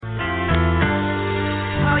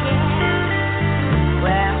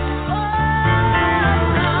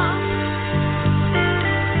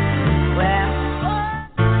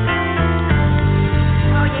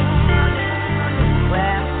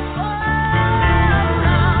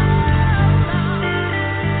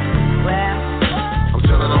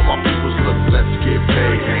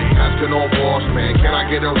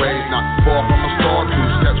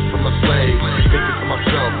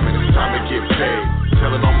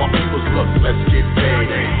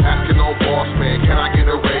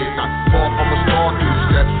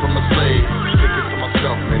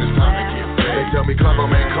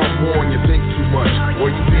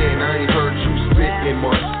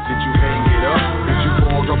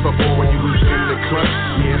up before when you was in the clutch.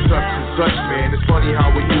 Yeah, such and such, man. It's funny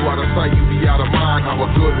how when you out of sight, you be out of mind. How a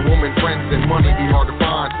good woman, friends, and money be hard to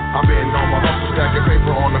find. I've been on my hustle, stacking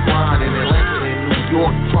paper on the grind in Atlanta and New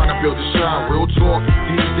York, trying to build a shine. Real talk,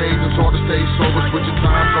 these days it's hard to stay sober, switching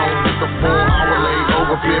time zones with the 4-hour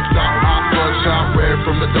layover. Fifth stop, hot bloodshot, red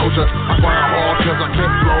from the doja. I grind hard cause I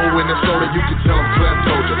can't flow in the soda. You can tell I'm Clef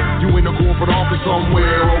told you. You in the corporate office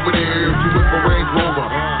somewhere over there. If you with a Range Rover,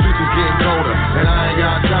 streets is getting colder, and I ain't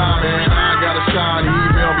got time, man. I ain't got a shine. He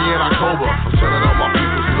emailed me in October. I'm telling all my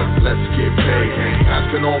people, look, let's get paid.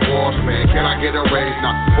 Asking all boss, man, can I get a raise?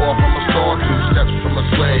 Not far from a star, 2 steps from a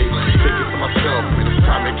slave. Thinking to myself, man, it's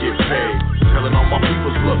time to get paid. Telling all my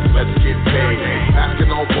people, look, let's get paid.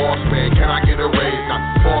 Asking all boss, man, can I get a raise? Not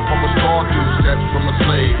far from a star, 2 steps from a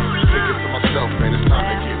slave. Thinking to myself, man, it's time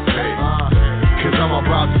to get paid. Cause I'm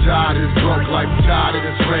about tired of this broke life, tired of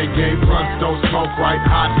this reggae. Blunts don't smoke right,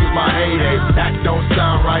 hot is my heyday. That don't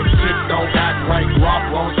sound right, shit don't act right, guap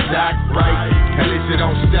won't stack right. At least it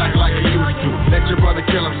don't stack like it used to. Let your brother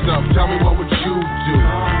kill himself, tell me what would you do?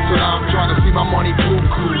 So now I'm trying to see my money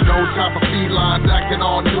cuckoo. No time for felines acting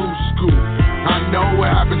all new school. I know what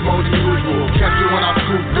happens more than usual. Catch you when I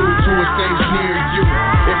scoop through to a stage near you.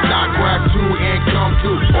 If not, grab 2 and come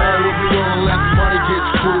through. All will be on unless money gets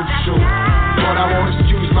crucial. But I won't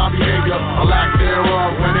excuse my behavior, a lack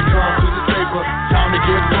thereof when it comes to the paper. Time to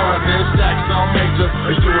get buzzed and stacks on major.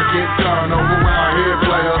 Let's do it, get done over around here,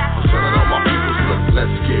 player. I'm telling all my people, look,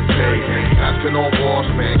 let's get paid. Asking all boss,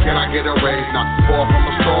 man, can I get a raise? Not far from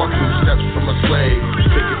a star, 2 steps from a slave.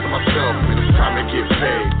 Thinking to myself, man, it's time to get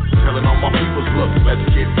paid. Telling all my people, look, let's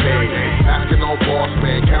get paid. Asking all boss,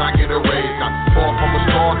 man, can I get a raise? Not far from a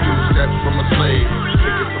star, 2 steps from a slave.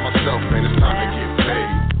 Thinking to myself, man, it's time to get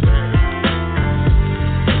paid.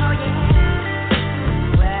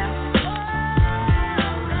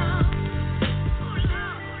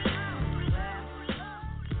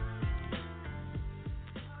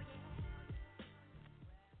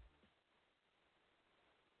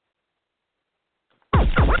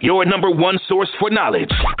 Your number 1 source for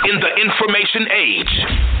knowledge in the information age.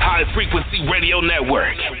 High Frequency Radio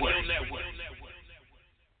Network.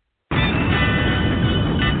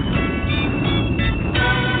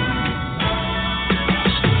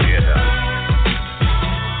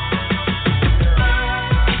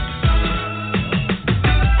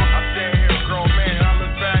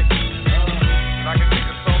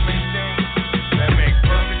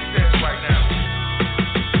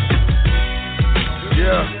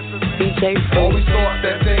 Always thought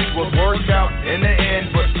that things would work out in the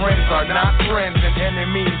end, but friends are not friends and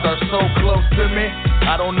enemies are so close to me.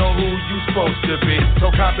 I don't know who you supposed to be,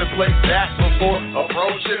 so contemplate that before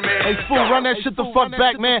approaching me. Hey fool, run that shit the fuck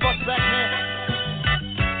back, man.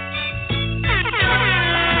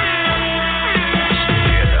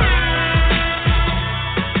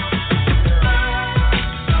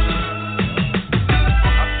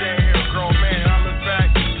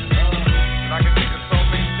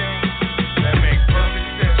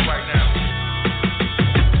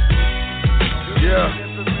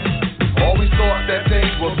 Always thought that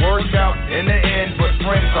things would work out in the end, but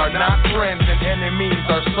friends are not friends and enemies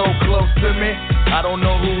are so close to me. I don't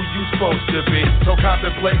know who you supposed to be, so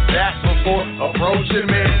contemplate that before approaching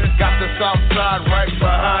me. Got the south side right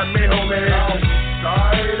behind me, homie.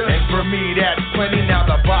 And for me that's plenty. Now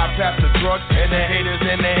the bypass the drugs and the haters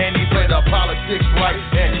and the handy play the politics right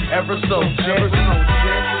and ever so gently.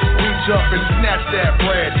 Reach up and snatch that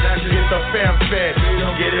bread, get the fam fed.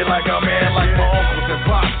 Get it like a man, like my uncles and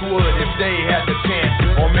pops would if they had the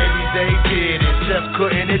chance. Or maybe they did and just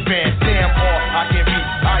couldn't advance. Damn, all I can be,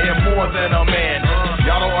 I am more than a man.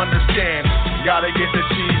 Y'all don't understand. Gotta get the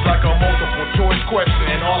cheese like a multiple choice question,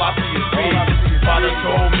 and all I see is B. Father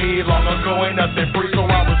told me long ago ain't nothing free, so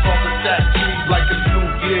I was off the stack cheese like it's New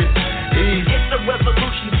Year's Eve. It's a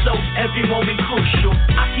revolution, so every moment crucial.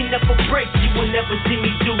 I can never break, you will never see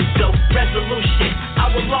me do so. Resolution, I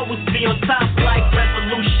will always be on top like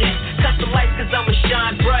revolution. Cut the lights cause I'ma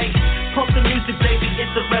shine bright. Pump the music, baby,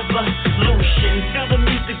 it's a revolution. Feel the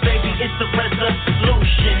music, baby, it's a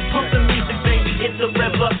resolution. Pump the music, baby, it's a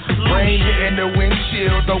revolution. Rain in the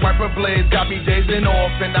windshield, the wiper blades got me dazing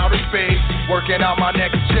off in outer space. Working out my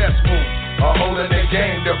next chess move, a hole in the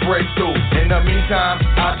game to break through. In the meantime,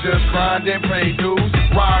 I just grind and pay dues.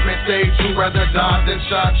 Rhyme and stay true, rather die than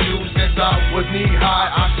shine shoes. Since I was knee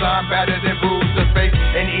high, I shine better than bruised the face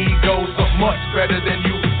and ego, so much better than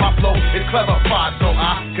you. My flow is clever-fied, so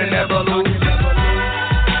I can never lose.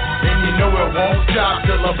 And you know it won't stop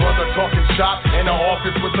till a brother talking shop in the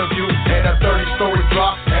office with a view and a 30-story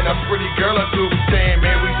drop and a pretty girl or two saying,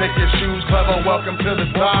 man, we take your shoes, clever, welcome to the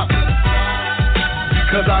top.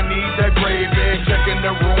 Cause cause I need that gravy. Checking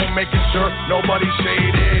the room, making sure nobody's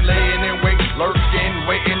shaded. Laying in wait, lurking,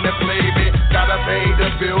 waiting to play me. Gotta pay the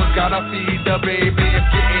bills, gotta feed the baby. If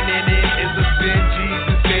getting in it is a sin,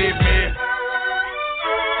 Jesus save me.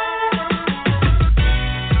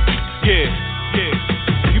 Yeah.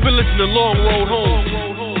 You've been listening to Long Road Home.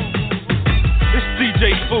 It's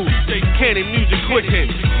DJ Fu, Cannon Music Quick Hit.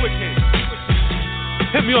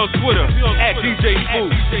 Hit me on Twitter at DJ Fu.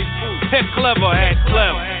 Hit Clever at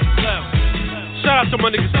Clever. Shout out to my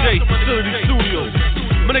nigga Jay, Facility Studios.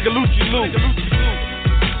 My nigga Lucci Lou.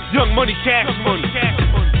 Young Money, Cash Money.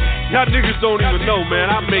 Y'all niggas don't even know, man.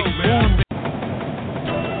 I make moves.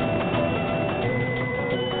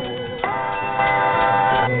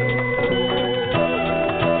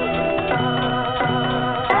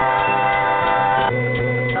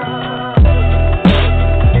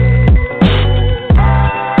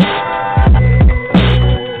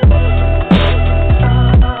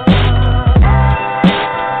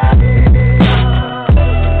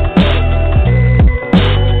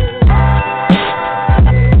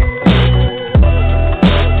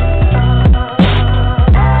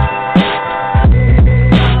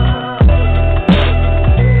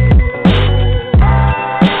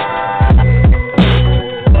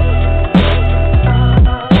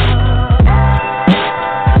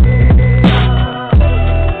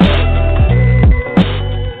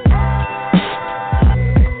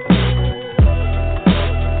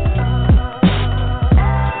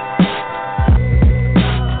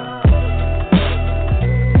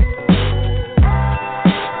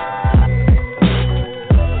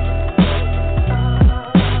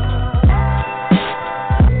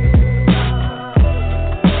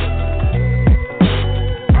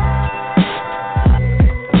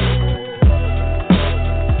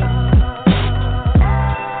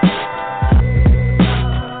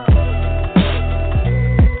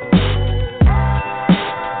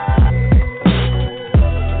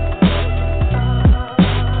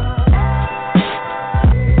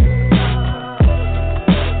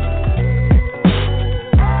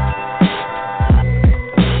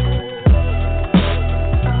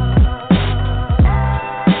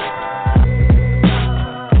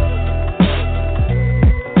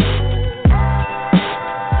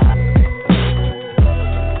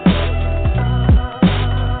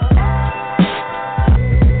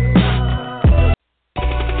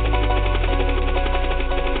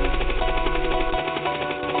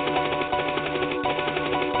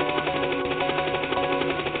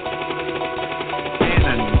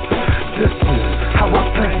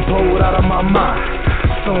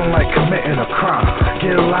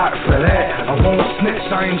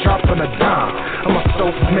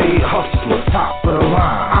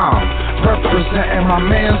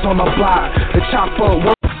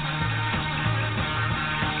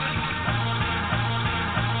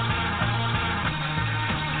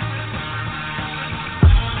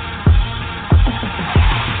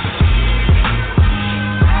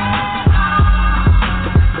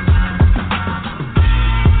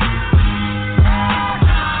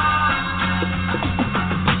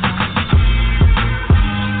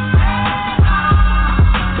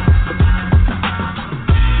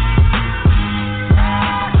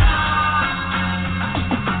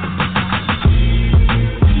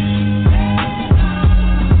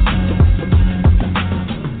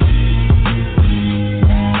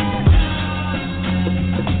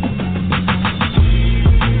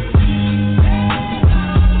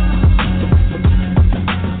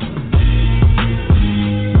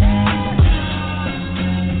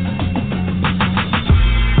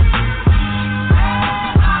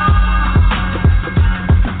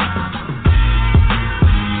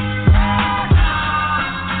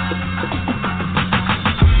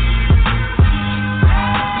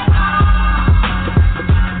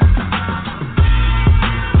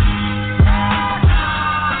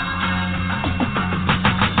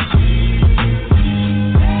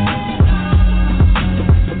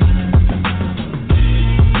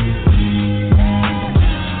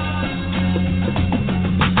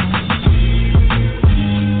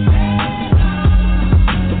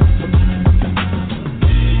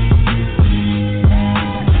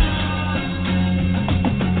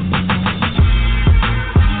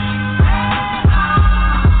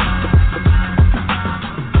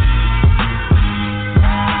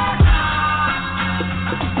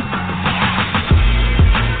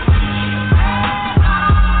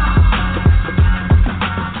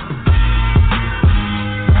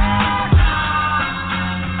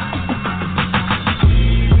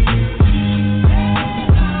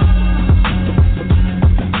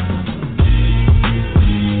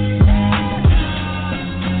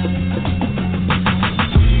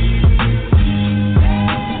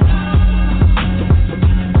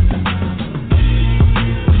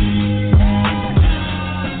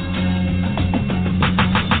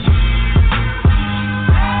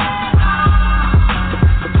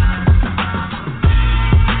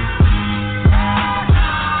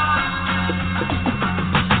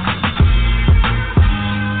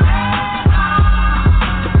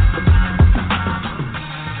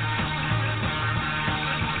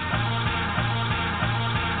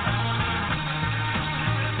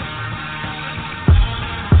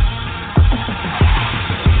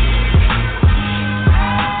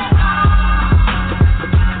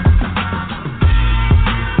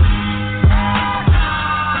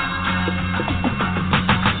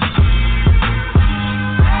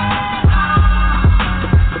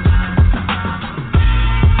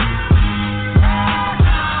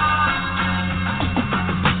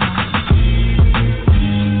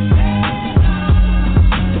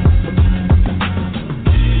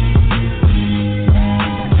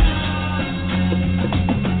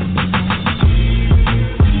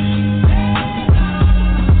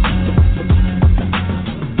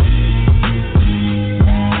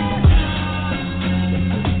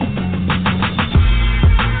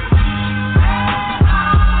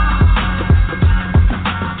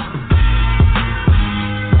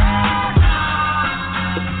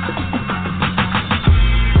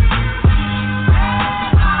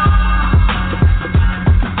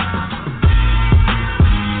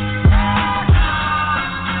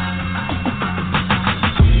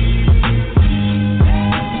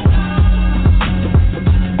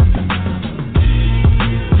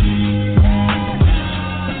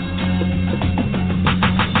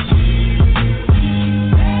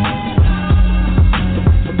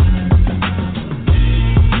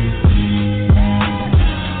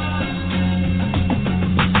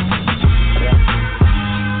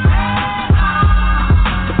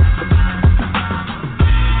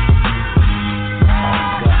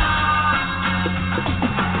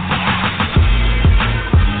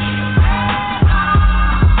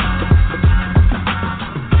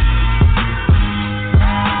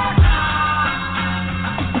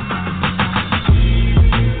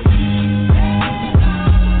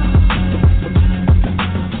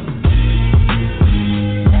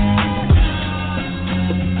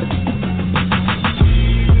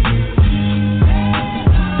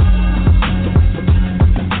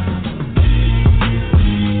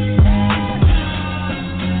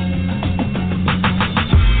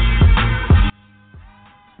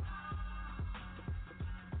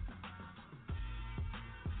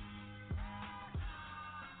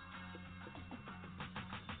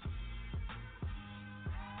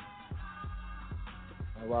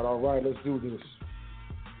 All right. Let's do this.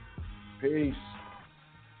 Peace.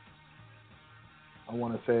 I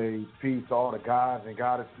want to say peace to all the gods and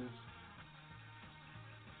goddesses.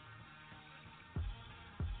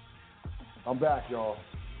 I'm back, y'all.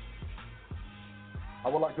 I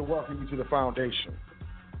would like to welcome you to the foundation.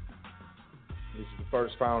 This is the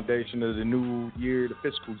first foundation of the new year, the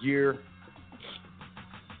fiscal year.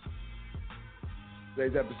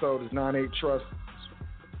 Today's episode is 9-8 Trusts,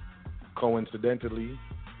 coincidentally,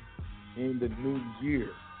 in the new year.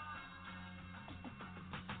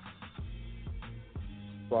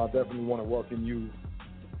 So I definitely want to welcome you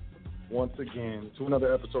once again to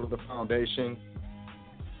another episode of the foundation.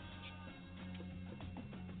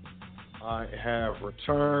 I have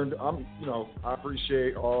returned. I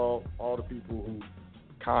appreciate all the people who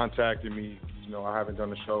contacted me. I haven't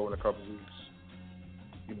done a show in a couple weeks.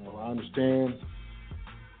 I understand.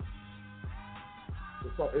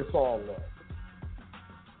 It's all love.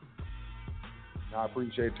 I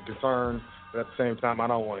appreciate the concern, but at the same time, I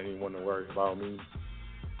don't want anyone to worry about me.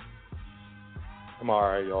 I'm all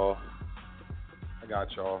right, y'all. I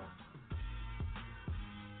got y'all.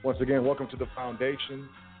 Once again, welcome to the foundation,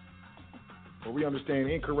 where we understand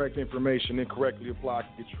incorrect information incorrectly applied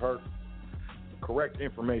can get you hurt. Correct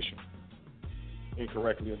information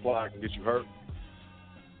incorrectly applied can get you hurt.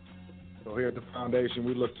 So here at the foundation,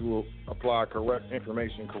 we look to apply correct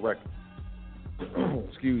information correctly.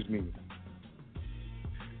 Excuse me.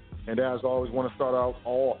 And as always, want to start out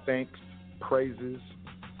all thanks, praises,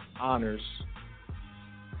 honors,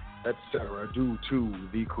 etc. due to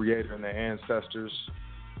the Creator and the ancestors.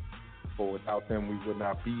 For without them, we would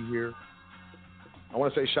not be here. I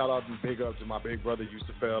want to say shout out and big up to my big brother,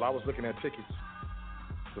 FISCAL. I was looking at tickets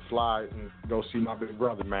to fly and go see my big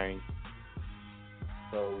brother, man.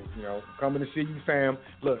 So, coming to see you, fam.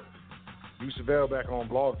 Look, FISCAL back on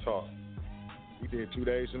Blog Talk. We did 2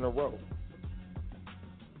 days in a row.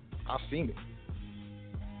 I've seen it.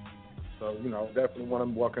 So, definitely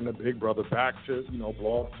want to welcome the big brother back to,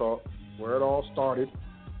 Blog Talk, where it all started,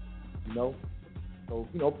 So,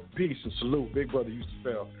 peace and salute, big brother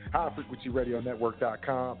FISCAL.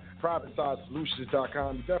 HighFrequencyRadioNetwork.com,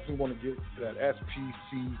 PrivateSideSolutions.com. You definitely want to get to that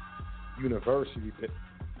SPC University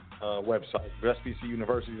website,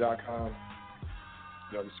 SPCUniversity.com.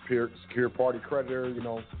 The secure party creditor,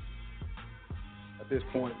 at this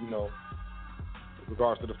point, with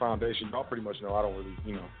regards to the foundation, y'all pretty much know I don't really,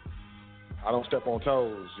 I don't step on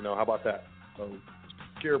toes, how about that? So,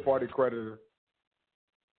 secure party creditor,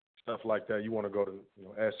 stuff like that, you want to go to,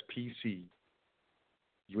 SPC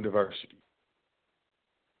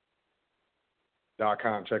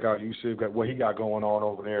University.com. Check out Yusuf, what he got going on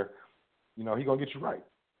over there. He going to get you right.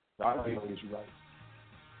 I know he going to get you right.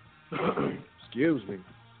 Excuse me.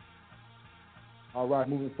 All right,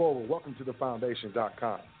 moving forward, welcome to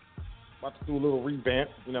thefoundation.com. About to do a little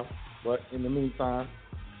revamp, but in the meantime,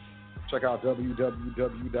 check out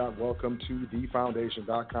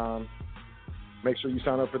www.welcometothefoundation.com. Make sure you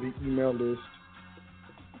sign up for the email list.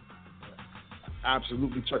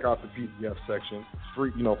 Absolutely check out the PDF section. It's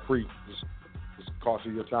free, free. Just cost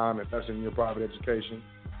you your time, investing in your private education.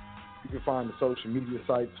 You can find the social media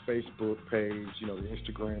sites, Facebook page, the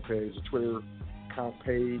Instagram page, the Twitter account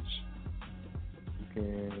page. You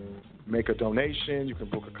can make a donation. You can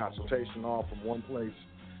book a consultation all from one place,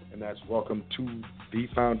 and that's welcome to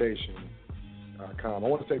thefoundation.com. I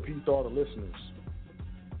want to say peace to all the listeners,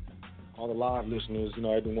 all the live listeners,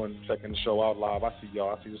 everyone checking the show out live. I see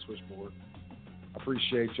y'all. I see the switchboard. I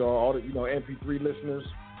appreciate y'all. All the, MP3 listeners,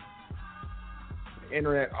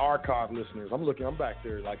 Internet archive listeners. I'm back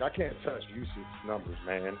there. Like, I can't touch Yusuf's numbers,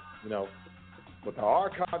 man. But the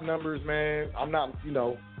archive numbers, man, I'm not,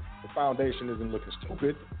 the foundation isn't looking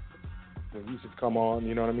stupid when Yusuf come on,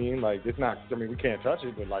 you know what I mean? Like, it's not, we can't touch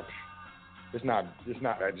it, but, like, it's not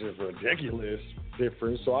just ridiculous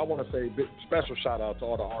difference. So I want to say a special shout out to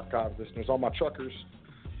all the archive listeners, all my truckers,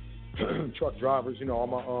 truck drivers, all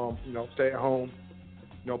my, stay at home,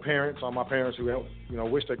 parents, all my parents who,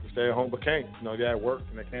 wish they could stay at home but can't. They're at work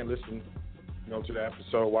and they can't listen, to the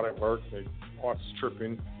episode while at work. They heart's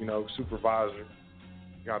tripping, supervisor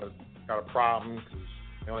got a problem because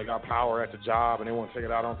they only got power at the job and they want to take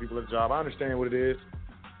it out on people at the job. I understand what it is.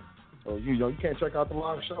 So, you can't check out the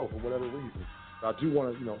live show for whatever reason. But I do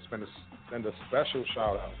want to, send a special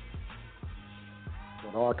shout out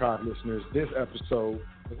to the archive listeners this episode,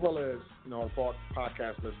 as well as, our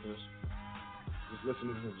podcast listeners, just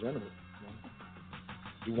listeners in general.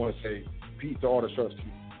 I do want to say peace to all the trust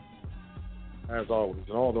you, as always,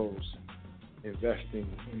 and all those investing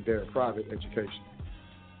in their private education.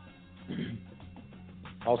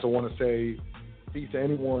 I also want to say Peace to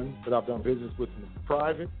anyone that I've done business with in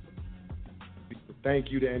private.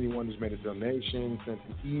 Thank you to anyone who's made a donation, sent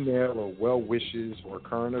an email or well wishes or a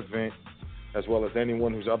current event, as well as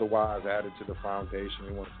anyone who's otherwise added to the foundation.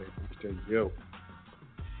 We want to say peace to you.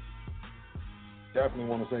 Definitely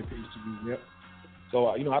want to say peace to you. Yep. So,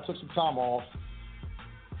 I took some time off.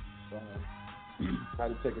 Had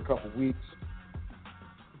to take a couple weeks.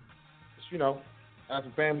 Just, had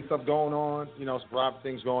some family stuff going on, some private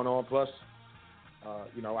things going on. Plus, I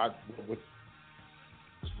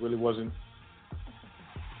really wasn't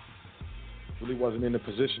in the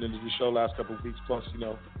position to do the show last couple of weeks. Plus, it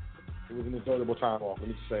was an enjoyable time off. Let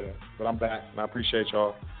me just say that. But I'm back, and I appreciate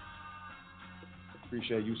y'all.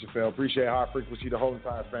 Appreciate Yusufel. Appreciate High Frequency, the whole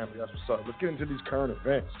entire family. That's what's up. Let's get into these current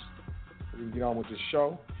events. We can get on with this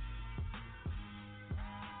show.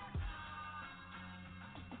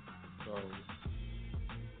 So,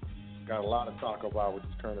 got a lot to talk about with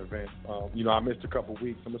these current events. I missed a couple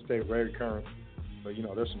weeks. I'm going to stay very current. But,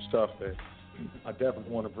 there's some stuff that I definitely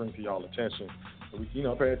want to bring to y'all attention. So we,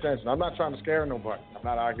 pay attention. I'm not trying to scare nobody. I'm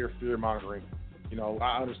not out here fear mongering.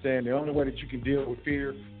 I understand the only way that you can deal with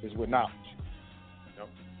fear is with knowledge.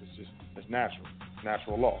 It's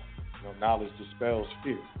natural law. Knowledge dispels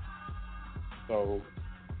fear. So,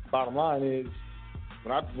 bottom line is,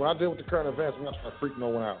 when I deal with the current events, I'm not trying to freak no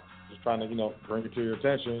one out. Just trying to, bring it to your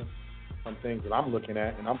attention. Some things that I'm looking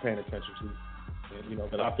at and I'm paying attention to,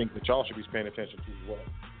 and that I think that y'all should be paying attention to as well.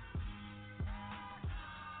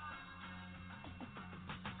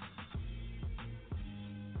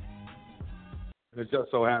 And it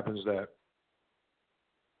just so happens that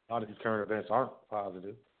a lot of these current events aren't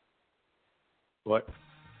positive. But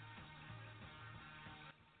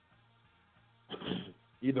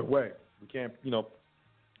either way, we can't,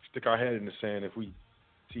 stick our head in the sand if we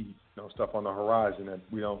see, stuff on the horizon that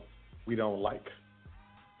we don't like.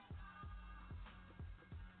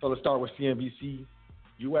 So let's start with CNBC.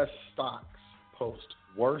 U.S. stocks post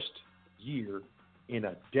worst year in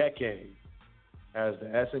a decade as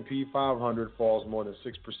the S&P 500 falls more than 6%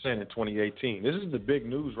 in 2018. This is the big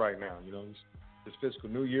news right now. This fiscal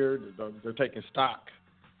new year, they're taking stock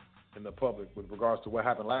in the public with regards to what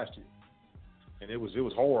happened last year. And it was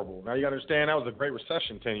horrible. Now you got to understand that was a great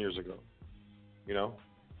recession 10 years ago.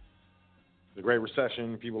 The Great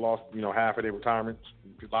Recession, people lost, half of their retirement.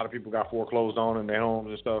 A lot of people got foreclosed on in their homes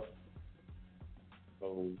and stuff.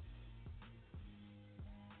 So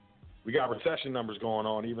we got recession numbers going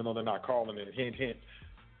on, even though they're not calling it. Hint, hint.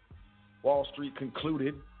 Wall Street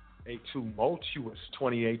concluded a tumultuous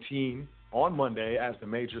 2018 on Monday as the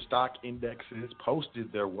major stock indexes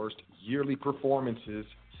posted their worst yearly performances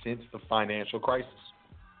since the financial crisis.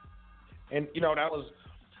 And,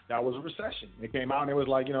 that was a recession. It came out and it was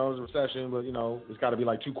like, it was a recession, but, it's got to be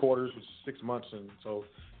like 2 quarters, which is 6 months. And so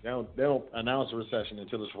they don't announce a recession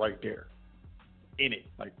until it's right there in it.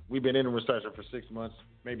 Like, we've been in a recession for 6 months,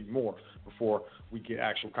 maybe more, before we get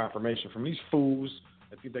actual confirmation from these fools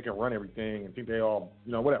that think they can run everything and think they all,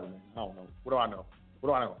 whatever, man. I don't know. What do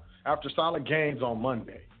I know? After solid gains on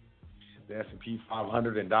Monday, the S&P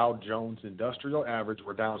 500 and Dow Jones Industrial Average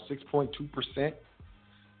were down 6.2%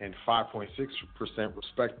 and 5.6%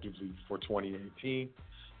 respectively for 2018.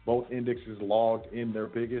 Both indexes logged in their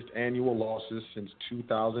biggest annual losses since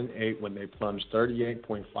 2008 when they plunged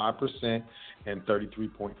 38.5% and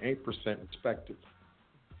 33.8% respectively.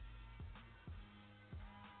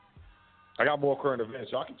 I got more current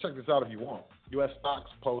events. Y'all can check this out if you want. U.S. stocks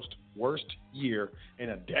post worst year in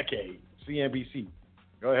a decade. CNBC.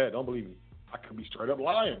 Go ahead. Don't believe me. I could be straight up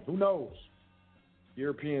lying. Who knows?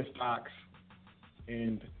 European stocks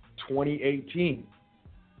in 2018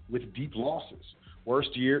 with deep losses.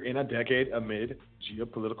 Worst year in a decade amid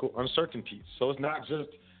geopolitical uncertainties. So it's not just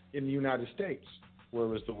in the United States where it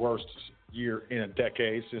was the worst year in a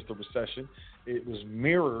decade since the recession. It was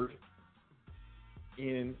mirrored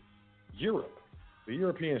in Europe. The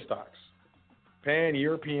European stocks.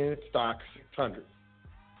 Pan-European stock 600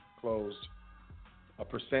 closed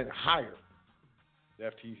 1% higher.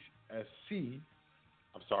 The FTSE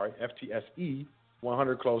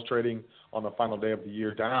 100 closed trading on the final day of the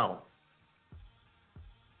year down.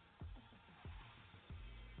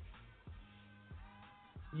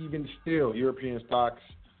 Even still, European stocks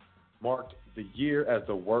marked the year as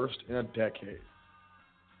the worst in a decade.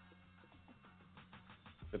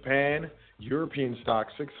 The Pan-European stock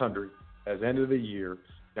 600 has ended the year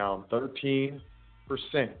down 13%.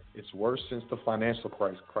 It's worse since the financial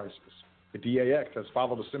crisis. The DAX has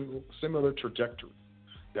followed a similar trajectory,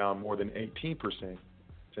 down more than 18%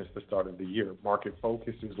 since the start of the year. Market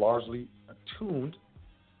focus is largely attuned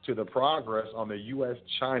to the progress on the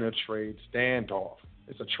U.S.-China trade standoff.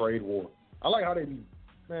 It's a trade war. I like how they be,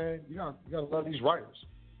 man, you gotta love these writers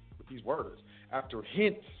with these words. After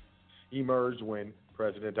hints emerged when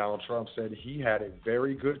President Donald Trump said he had a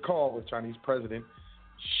very good call with Chinese President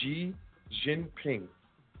Xi Jinping. I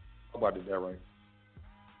hope I did that right.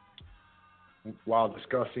 While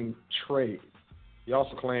discussing trade. He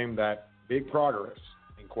also claimed that big progress,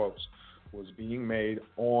 in quotes, was being made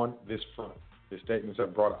on this front. His statements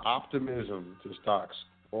have brought optimism to stocks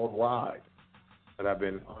worldwide that have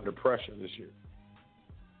been under pressure this year.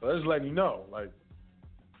 So that's just letting you know, like,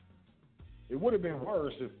 it would have been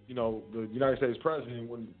worse if, you know, the United States president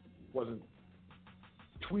wasn't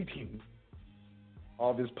tweeting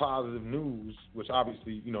all this positive news, which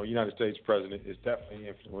obviously, you know, United States president is definitely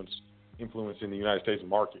influencing the United States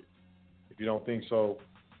market. If you don't think so,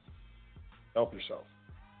 help yourself.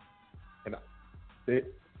 And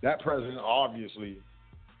that president obviously,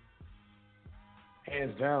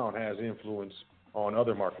 hands down, has influence on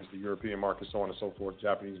other markets, the European market, so on and so forth,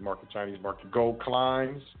 Japanese market, Chinese market. Gold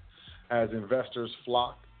climbs as investors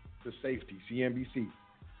flock to safety, CNBC.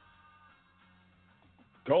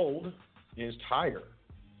 Gold inched higher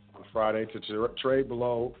on Friday to trade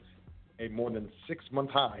below a more than 6-month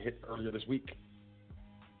high hit earlier this week,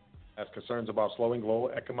 as concerns about slowing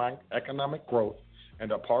global economic growth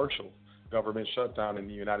and a partial government shutdown in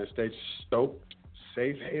the United States stoked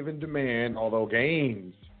safe haven demand, although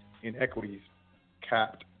gains in equities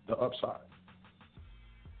capped the upside.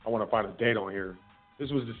 I want to find a date on here. This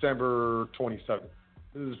was December 27th.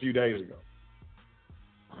 This is a few days ago.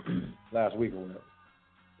 Last week or whatever.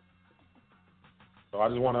 So I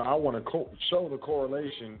want to show the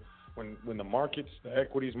correlation when the markets, the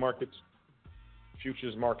equities markets,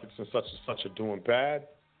 futures markets and such are doing bad,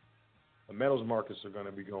 the metals markets are going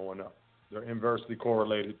to be going up. They're inversely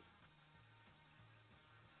correlated.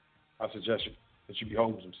 I suggest that you be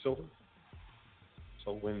holding some silver.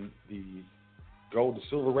 So when the gold to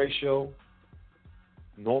silver ratio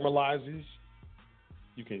normalizes,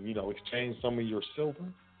 you can, you know, exchange some of your silver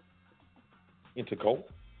into gold.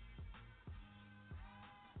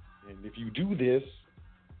 And if you do this,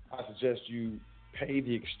 I suggest you pay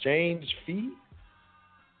the exchange fee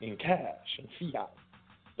in cash and fiat.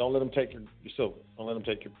 Don't let them take your silver. Don't let them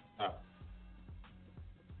take your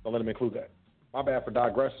don't let them include that. My bad for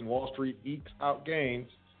digressing. Wall Street ekes out gains.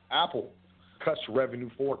 Apple cuts revenue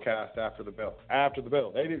forecast after the bell. After the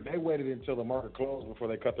bell, they waited until the market closed before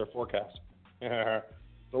they cut their forecast. So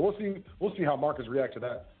we'll see how markets react to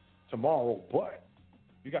that tomorrow. But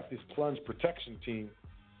you got this plunge protection team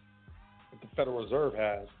that the Federal Reserve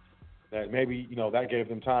has that maybe, you know, that gave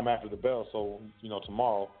them time after the bell. So, you know,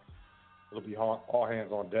 tomorrow it'll be all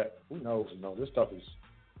hands on deck. Who knows? You know, this stuff is,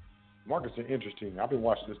 markets are interesting. I've been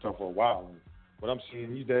watching this stuff for a while, and what I'm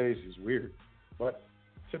seeing these days is weird, but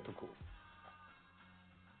typical.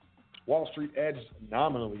 Wall Street edged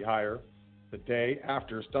nominally higher the day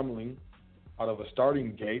after stumbling out of a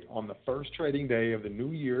starting gate on the first trading day of the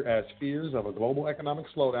new year as fears of a global economic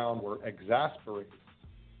slowdown were exacerbated.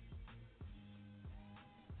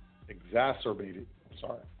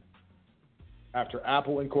 After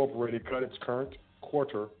Apple Incorporated cut its current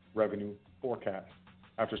quarter revenue forecast.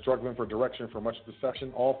 After struggling for direction for much of the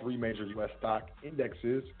session, all three major U.S. stock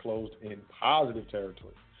indexes closed in positive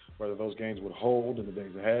territory. Whether those gains would hold in the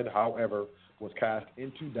days ahead, however, was cast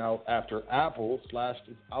into doubt after Apple slashed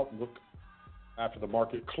its outlook after the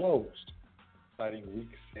market closed, citing weak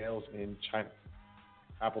sales in China.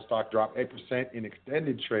 Apple stock dropped 8% in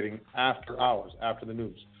extended trading after hours, after the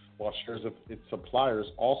news, while shares of its suppliers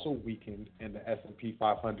also weakened and the S&P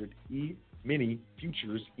 500 mini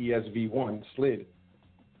futures ESV1 slid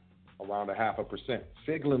around 0.5%,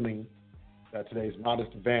 signaling that today's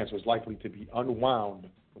modest advance was likely to be unwound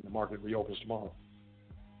when the market reopens tomorrow.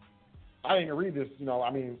 I didn't read this, you know,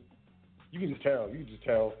 I mean, you can just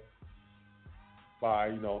tell by,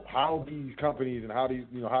 you know, how these companies and how these,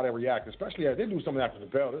 you know, how they react, especially as they do something after the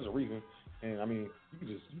bell. There's a reason, and I mean, you can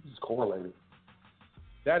just correlate it.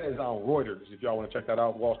 That is on Reuters. If y'all want to check that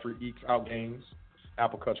out, Wall Street ekes out gains.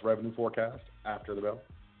 Apple cuts revenue forecast after the bell.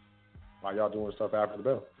 Why y'all doing stuff after the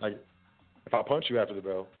bell? Like, if I punch you after the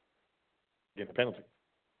bell, get a penalty.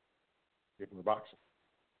 Get from the boxing.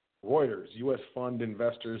 Reuters, U.S. fund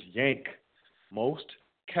investors yank most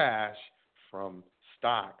cash from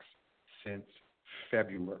stocks since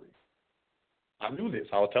February. I knew this.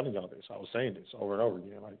 I was telling y'all this. I was saying this over and over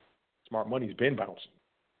again. Like, smart money's been bouncing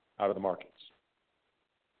out of the markets.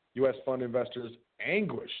 U.S. fund investors,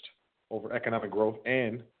 anguished over economic growth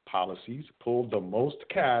and policies, pulled the most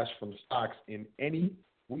cash from stocks in any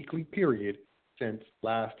weekly period since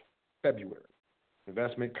last February.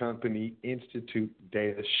 Investment company Institute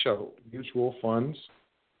data showed mutual funds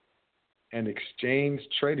and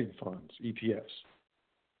exchange-traded funds, ETFs,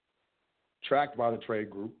 tracked by the trade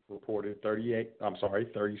group, reported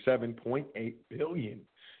 $37.8 billion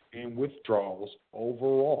in withdrawals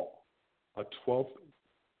overall, a 12th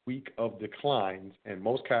week of declines and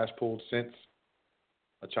most cash pulled since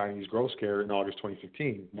a Chinese growth scare in August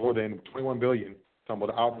 2015. More than $21 billion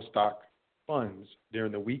tumbled out of stock funds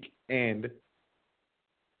during the week ending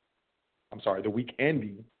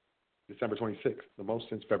December 26th, the most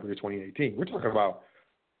since February 2018. We're talking about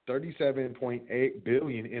 $37.8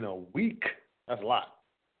 billion in a week. That's a lot.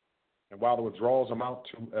 And while the withdrawals amount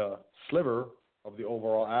to a sliver of the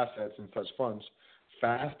overall assets in such funds,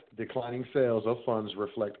 fast declining sales of funds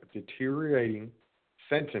reflect deteriorating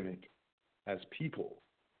sentiment as people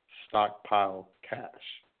stockpile cash.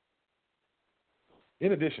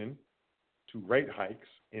 In addition to rate hikes,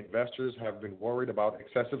 investors have been worried about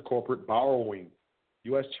excessive corporate borrowing,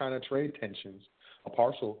 U.S.-China trade tensions, a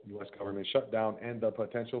partial U.S. government shutdown, and the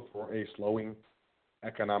potential for a slowing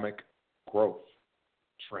economic growth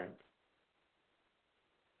trend.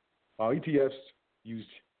 While ETFs used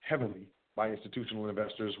heavily by institutional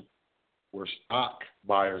investors were stock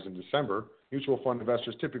buyers in December, mutual fund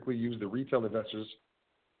investors typically used by retail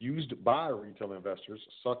investors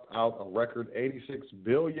sucked out a record $86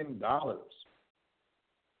 billion.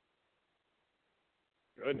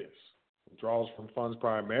 Goodness. Withdrawals from funds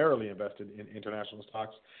primarily invested in international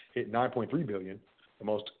stocks hit $9.3 billion, the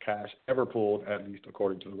most cash ever pulled, at least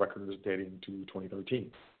according to the records dating to 2013.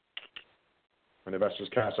 When investors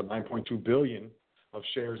cashed up $9.2 billion of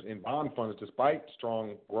shares in bond funds despite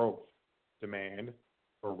strong growth demand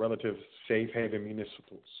for relative safe haven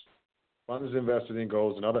municipals. Funds invested in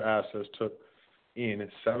golds and other assets took in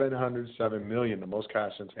 $707 million, the most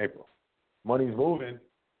cash since April. Money's moving.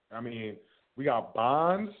 I mean, we got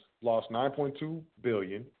bonds, lost $9.2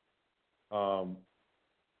 billion.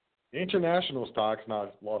 International stocks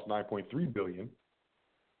now lost $9.3 billion.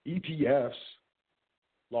 ETFs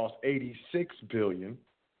lost $86 billion. And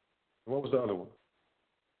what was the other one?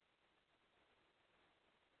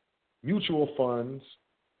 Mutual funds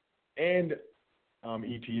and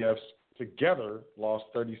ETFs together lost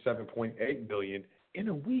 $37.8 billion in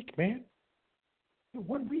a week, man. In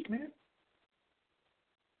 1 week, man.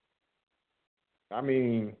 I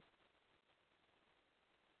mean,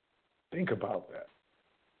 think about that.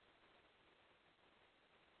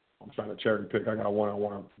 I'm trying to cherry pick. I got one. I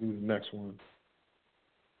want to do the next one.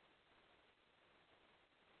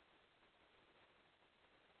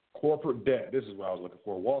 Corporate debt. This is what I was looking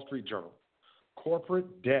for. Wall Street Journal.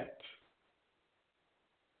 Corporate debt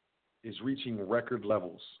is reaching record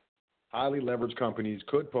levels. Highly leveraged companies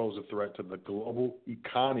could pose a threat to the global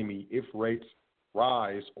economy if rates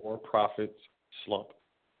rise or profits slump.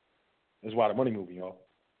 This is why the money moving, y'all.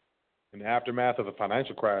 In the aftermath of the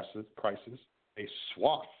financial crisis, a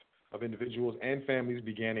swath of individuals and families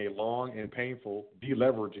began a long and painful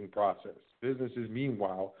deleveraging process. Businesses,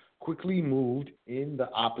 meanwhile, quickly moved in the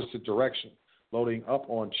opposite direction, loading up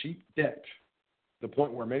on cheap debt, to the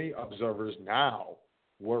point where many observers now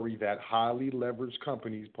worry that highly leveraged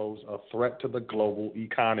companies pose a threat to the global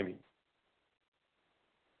economy.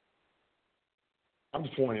 I'm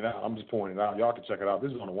just pointing it out. Y'all can check it out.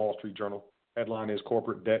 This is on the Wall Street Journal. Headline is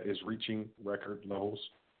Corporate Debt is Reaching Record Levels.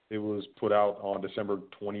 It was put out on December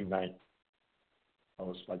 29th. I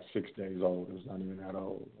was like 6 days old. It was not even that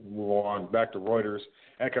old. We'll move on. Back to Reuters.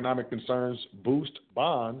 Economic concerns boost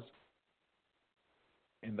bonds.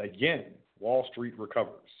 And again, Wall Street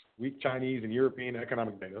recovers. Weak Chinese and European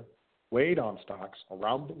economic data weighed on stocks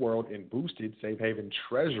around the world and boosted safe haven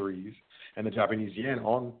treasuries and the Japanese yen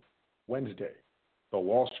on Wednesday. The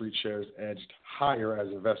Wall Street shares edged higher as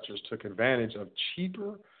investors took advantage of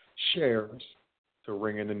cheaper shares to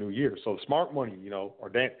ring in the new year. So smart money,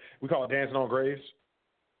 or we call it dancing on graves.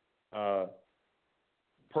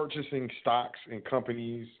 Purchasing stocks in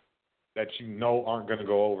companies that aren't going to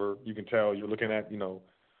go over. You can tell you're looking at, you're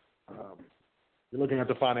looking at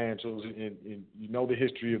the financials and you know the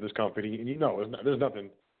history of this company, and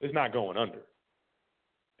it's not going under.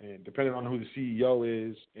 And depending on who the CEO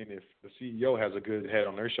is, and if the CEO has a good head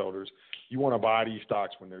on their shoulders, you want to buy these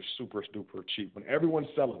stocks when they're super, super cheap. When everyone's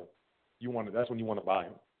selling them, that's when you want to buy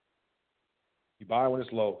them. You buy when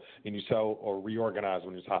it's low, and you sell or reorganize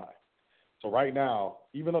when it's high. So right now,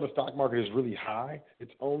 even though the stock market is really high,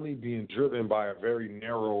 it's only being driven by a very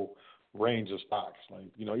narrow range of stocks. Like,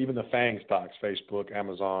 even the FANG stocks, Facebook,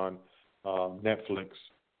 Amazon, Netflix,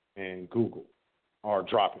 and Google are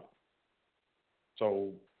dropping.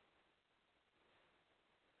 So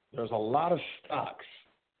there's a lot of stocks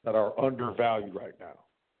that are undervalued right now.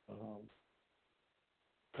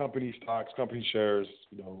 company stocks, company shares,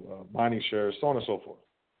 mining shares, so on and so forth.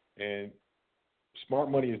 And smart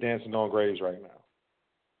money is dancing on graves right now.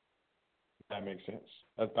 If that makes sense.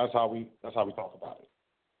 That's how we talk about it.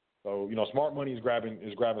 So smart money is grabbing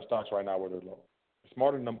stocks right now where they're low.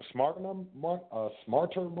 Smarter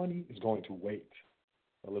money is going to wait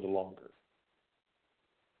a little longer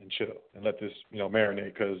and chill and let this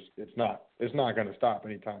marinate, because it's not going to stop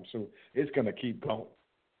anytime soon. It's going to keep going.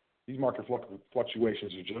 These market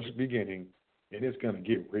fluctuations are just beginning, and it's going to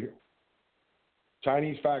get real.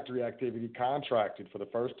 Chinese factory activity contracted for the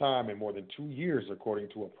first time in more than 2 years, according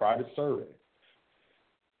to a private survey.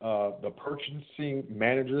 The Purchasing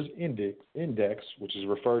Managers Index, which is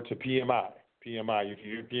referred to PMI. PMI, if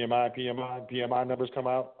you hear PMI numbers come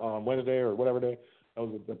out on Wednesday or whatever day, that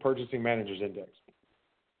was the Purchasing Managers Index.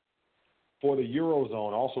 For the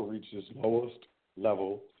Eurozone, also reached its lowest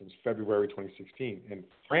level since February 2016. And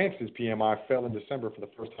France's PMI fell in December for the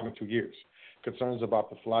first time in 2 years. Concerns about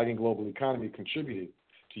the flagging global economy contributed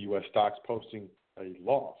to U.S. stocks posting a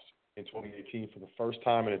loss in 2018 for the first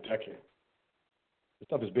time in a decade. This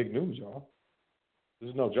stuff is big news, y'all. This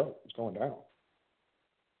is no joke. It's going down.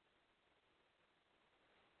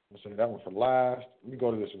 I'm going to say that one for last. Let me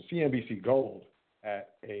go to this one. CNBC Gold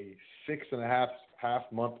at a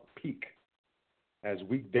 6.5 month peak as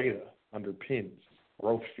weak data underpins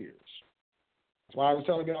growth fears. That's why I was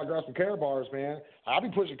telling you I grab some Care Bars, man. I'll be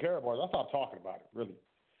pushing Care Bars. I stopped talking about it, really.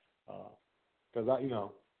 Because I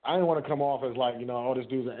didn't want to come off as like, this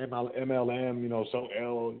dude's an MLM, so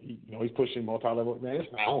L, he's pushing multi-level. Man,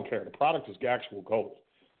 I don't care. The product is actual gold.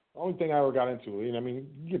 The only thing I ever got into,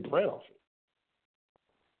 you get bread off it.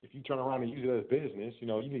 If you turn around and use it as business, you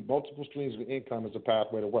need multiple streams of income as a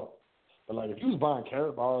pathway to wealth. But like if you was buying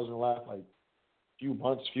Carrot Bars in the last few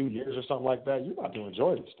months, few years or something like that, you're about to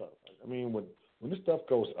enjoy this stuff. When this stuff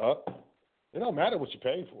goes up, it don't matter what you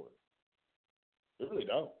pay for it. It really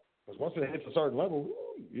don't. Because once it hits a certain level,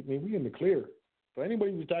 we in the clear. For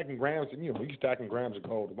anybody who's stacking grams, you're stacking grams of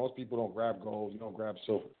gold. Most people don't grab gold. You don't grab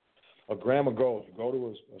silver. A gram of gold, you go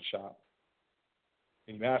to a shop,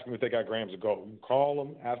 and you ask them if they got grams of gold. You call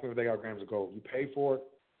them, ask them if they got grams of gold. You pay for it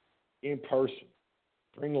in person.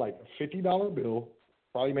 Bring like a $50 bill,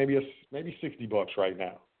 probably maybe $60 right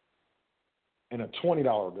now, and a $20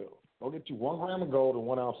 bill. Go get you 1 gram of gold and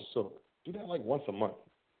 1 ounce of silver. Do that like once a month,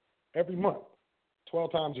 every month,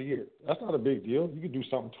 12 times a year. That's not a big deal. You can do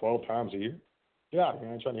something 12 times a year. Get out of here.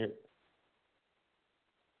 I ain't trying to hear it.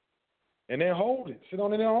 And then hold it. Sit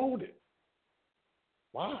on it and hold it.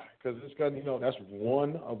 Why? Because it's got, that's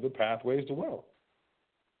one of the pathways to wealth.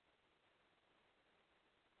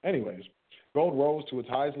 Anyways, gold rose to its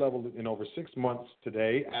highest level in over 6 months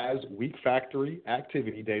today as weak factory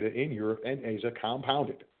activity data in Europe and Asia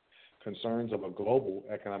compounded concerns of a global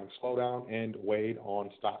economic slowdown and weighed on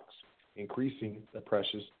stocks, increasing the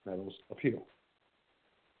precious metals appeal.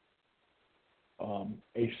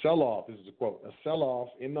 A sell-off, this is a quote, a sell-off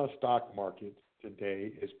in the stock market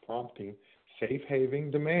today is prompting safe haven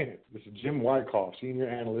demand. This is Jim Wyckoff, senior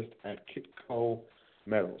analyst at Kitco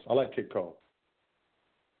Metals. I like Kitco.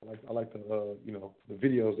 I like the the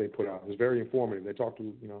videos they put out. It's very informative. They talk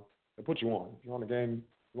to they put you on. If you're on the game,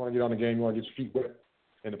 you want to get on the game, you want to get your feet wet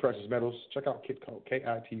in the precious metals. Check out Kitco,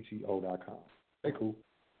 KITCO.com. They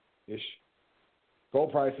cool-ish.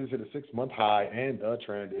 Gold prices hit a 6-month high, and the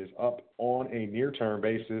trend is up on a near-term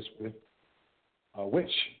basis, with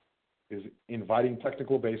which is inviting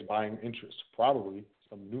technical-based buying interest. Probably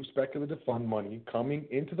some new speculative fund money coming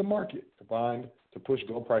into the market combined to push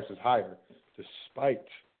gold prices higher, despite,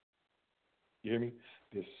 you hear me?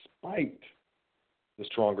 Despite the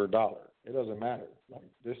stronger dollar. It doesn't matter. Like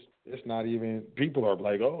this, it's not even. People are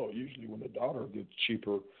like, oh, usually when the dollar gets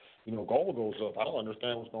cheaper, gold goes up. I don't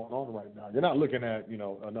understand what's going on right now. You're not looking at,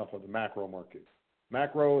 enough of the macro market.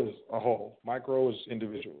 Macro is a whole. Micro is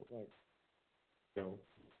individual. Like,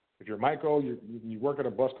 if you're micro, you work at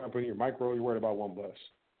a bus company. You're micro, you're worried about one bus.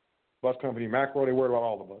 Bus company, macro, they're worried about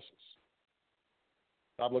all the buses.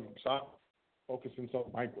 Stop focusing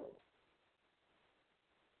on micro.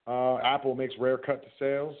 Apple makes rare cut to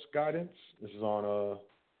sales guidance. This is on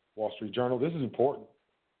Wall Street Journal. This is important.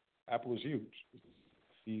 Apple is huge.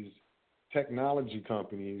 These technology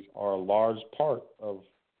companies are a large part of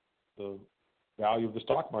the value of the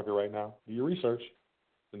stock market right now. Do your research.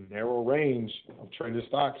 The narrow range of traded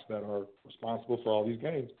stocks that are responsible for all these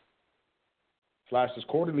gains. Slashed its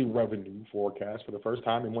quarterly revenue forecast for the first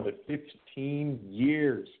time in more than 15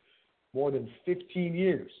 years. More than 15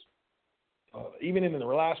 years. Even in the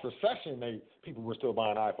last recession, people were still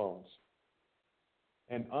buying iPhones.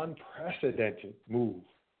 An unprecedented move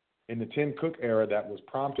in the Tim Cook era that was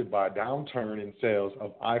prompted by a downturn in sales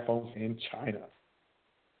of iPhones in China.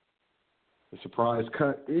 The surprise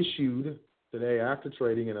cut issued today after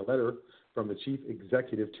trading in a letter from the chief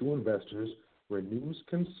executive to investors renews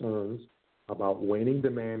concerns about waning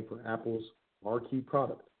demand for Apple's marquee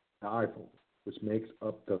product, the iPhone, which makes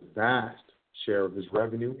up the vast share of its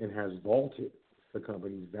revenue and has vaulted the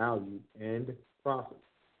company's value and profit.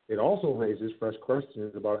 It also raises fresh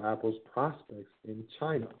questions about Apple's prospects in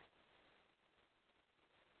China,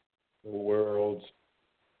 the world's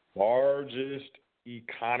largest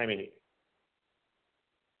economy.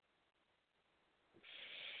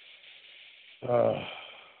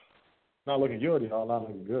 Not looking good, y'all. Not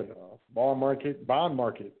looking good, y'all. Bond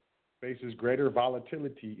market faces greater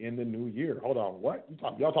volatility in the new year. Hold on, what?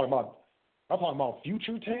 Y'all talking about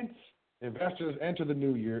future tense? Investors enter the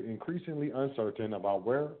new year increasingly uncertain about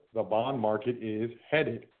where the bond market is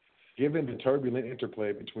headed, given the turbulent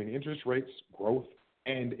interplay between interest rates, growth,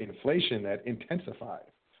 and inflation that intensified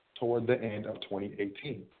toward the end of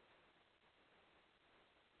 2018.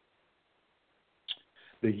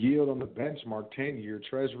 The yield on the benchmark 10-year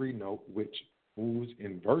Treasury note, which moves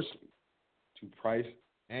inversely to price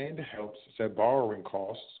and helps set borrowing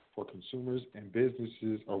costs for consumers and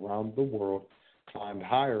businesses around the world, climbed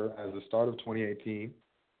higher as the start of 2018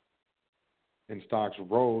 and stocks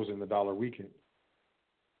rose and the dollar weakened.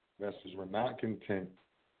 Investors were not content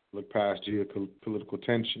to look past geopolitical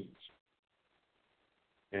tensions,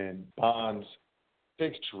 and bonds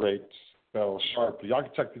fixed rates fell sharply. Y'all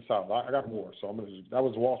can check this out. I got more. So that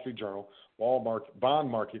was the Wall Street Journal. Bond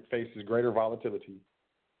market faces greater volatility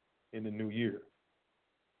in the new year.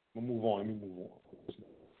 Let me move on.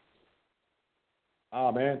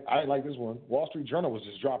 Man, I didn't like this one. Wall Street Journal was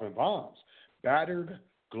just dropping bombs. Battered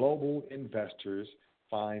global investors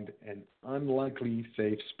find an unlikely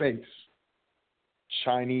safe space.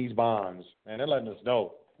 Chinese bonds. Man, they're letting us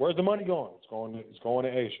know. Where's the money going? It's going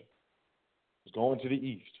to Asia. It's going to the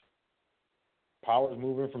east. Power is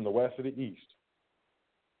moving from the west to the east.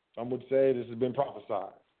 Some would say this has been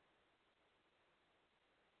prophesied.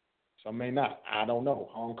 Some may not. I don't know.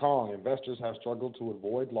 Hong Kong investors have struggled to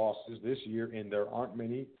avoid losses this year, and there aren't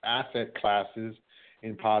many asset classes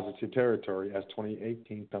in positive territory as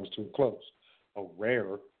 2018 comes to a close. A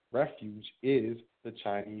rare refuge is the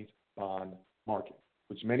Chinese bond market,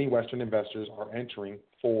 which many Western investors are entering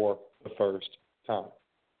for the first time.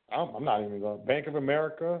 I'm not even going. Bank of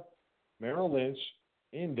America, Merrill Lynch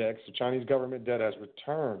index of Chinese government debt has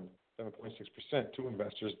returned 7.6% to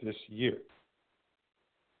investors this year.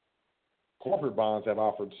 Corporate bonds have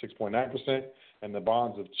offered 6.9%, and the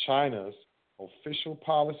bonds of China's official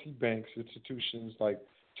policy banks, institutions like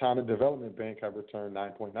China Development Bank, have returned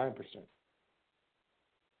 9.9%.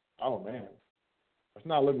 Oh, man. That's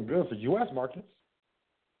not looking good for U.S. markets.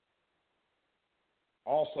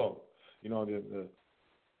 Also, the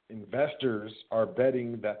investors are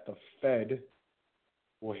betting that the Fed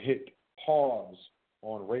will hit pause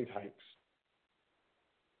on rate hikes.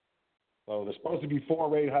 So there's supposed to be 4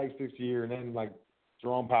 rate hikes this year, and then like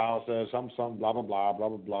Jerome Powell says, something, blah, blah, blah, blah,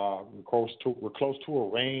 blah, blah. We're close to a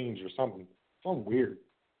range or something. Something weird.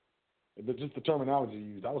 But just the terminology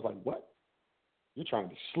used, I was like, what? You're trying to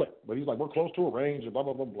be slick. But he's like, we're close to a range, and blah,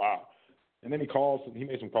 blah, blah, blah. And then he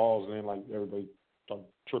made some calls, and then like everybody started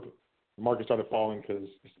tripping. The market started falling because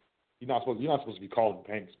you're not supposed to be calling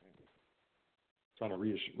banks, man. Trying to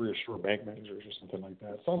reassure bank managers or something like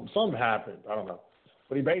that. Something happened. I don't know.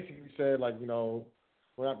 But he basically said, like, we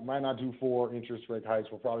might not do 4 interest rate hikes.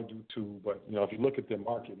 We'll probably do 2. But, if you look at the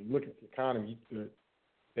market, you look at the economy,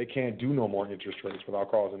 they can't do no more interest rates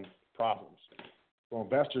without causing problems. So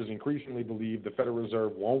investors increasingly believe the Federal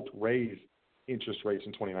Reserve won't raise interest rates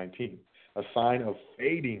in 2019. A sign of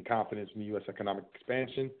fading confidence in the U.S. economic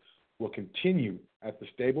expansion will continue at the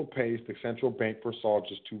stable pace the central bank foresaw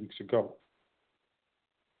just 2 weeks ago.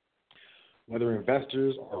 Whether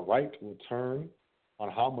investors are right will turn on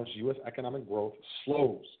how much U.S. economic growth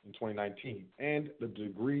slows in 2019 and the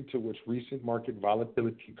degree to which recent market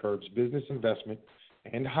volatility curbs business investment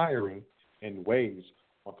and hiring and weighs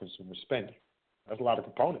on consumer spending. That's a lot of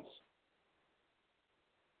components.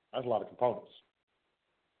 I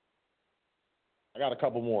got a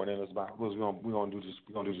couple more, and then we're gonna do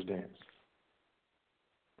this dance.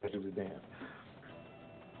 Let's do the dance.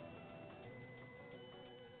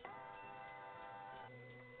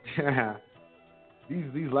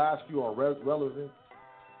 These last few are relevant,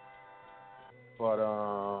 but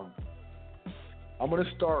I'm going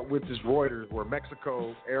to start with this Reuters, where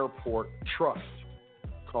Mexico airport TRUSTS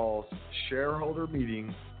calls shareholder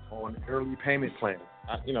meeting on early payment plan.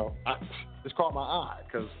 This caught my eye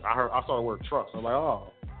because I saw the word trust. I'm like,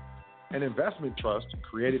 oh, An investment trust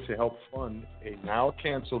created to help fund a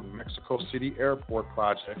now-canceled Mexico City airport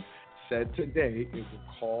project said today it will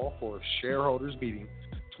call for a shareholders meeting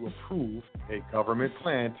to approve a government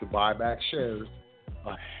plan to buy back shares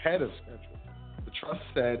ahead of schedule. The trust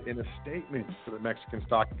said in a statement to the Mexican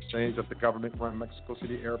Stock Exchange that the government-run Mexico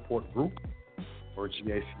City Airport Group, or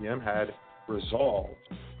GACM, had resolved,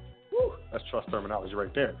 that's trust terminology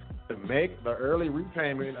right there, to make the early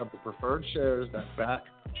repayment of the preferred shares that back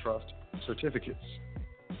trust certificates.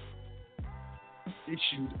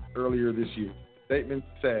 Issued earlier this year, the statement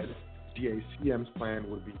said GACM's plan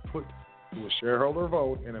would be put to a shareholder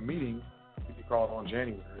vote in a meeting to be called on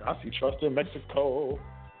January. I see trust in Mexico.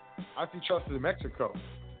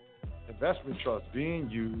 Investment trust being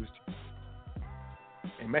used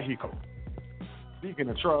in Mexico. Speaking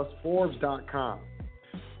of trust, Forbes.com.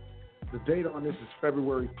 The date on this is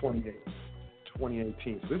February 28th,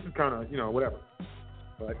 2018. So this is kind of, whatever.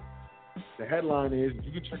 But the headline is,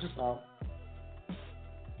 you can check this out,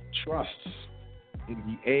 Trusts in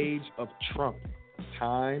the Age of Trump.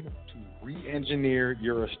 Time to re-engineer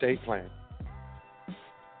your estate plan.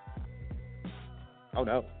 Oh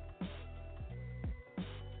no.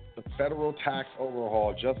 The federal tax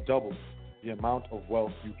overhaul just doubled the amount of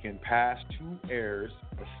wealth you can pass to heirs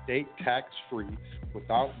estate tax-free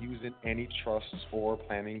without using any trusts or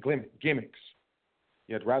planning gimmicks.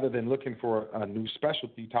 Yet rather than looking for a new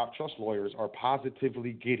specialty, top trust lawyers are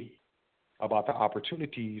positively giddy about the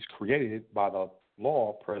opportunities created by the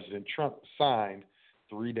law President Trump signed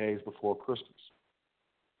 3 days before Christmas.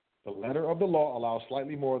 The letter of the law allows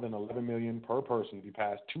slightly more than $11 million per person to be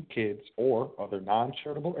passed to kids or other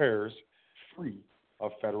non-charitable heirs free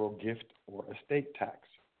of federal gift or estate tax.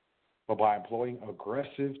 But by employing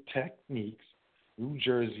aggressive techniques, New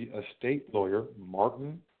Jersey estate lawyer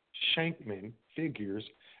Martin Shankman figures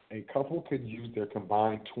a couple could use their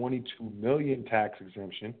combined $22 million tax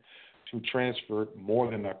exemption to transfer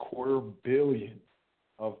more than $250 million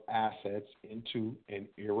of assets into an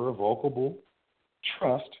irrevocable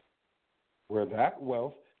trust where that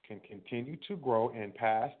wealth can continue to grow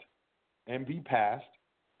and be passed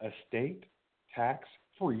estate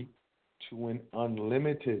tax-free to an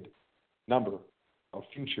unlimited number of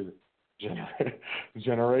future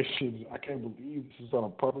generations. I can't believe this is on a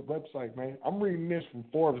public website, man. I'm reading this from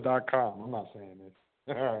Forbes.com. I'm not saying this.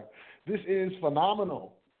 This is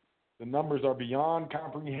phenomenal. The numbers are beyond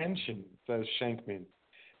comprehension, says Shankman.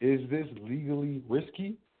 Is this legally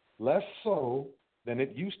risky? Less so than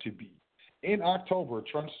it used to be. In October,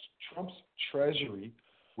 Trump's Treasury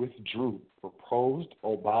withdrew proposed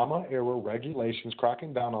Obama-era regulations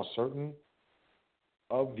cracking down on certain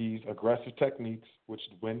of these aggressive techniques, which,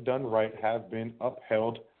 when done right, have been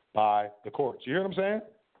upheld by the courts. You hear what I'm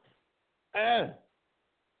saying?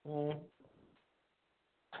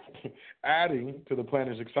 Adding to the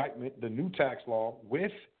planners' excitement, the new tax law,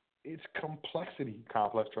 with its complexity,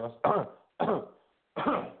 complex trust.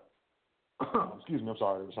 Excuse me, I'm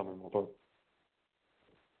sorry, there was something in my throat.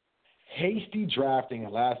 Hasty drafting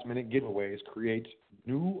and last-minute giveaways creates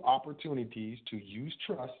new opportunities to use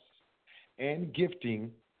trusts and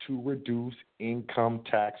gifting to reduce income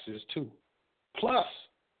taxes too. Plus,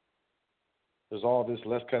 there's all this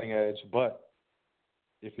less cutting edge, but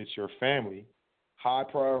if it's your family,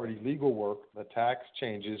 high-priority legal work the tax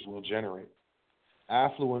changes will generate.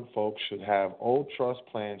 Affluent folks should have old trust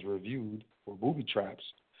plans reviewed for booby traps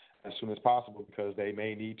as soon as possible because they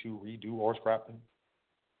may need to redo or scrap them.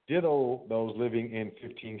 Ditto those living in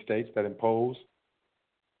 15 states that impose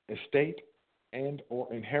estate and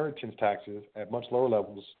or inheritance taxes at much lower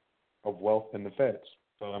levels of wealth than the feds.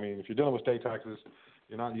 So, I mean, if you're dealing with state taxes,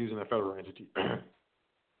 you're not using a federal entity.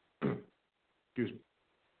 Excuse me.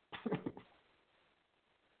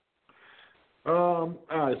 All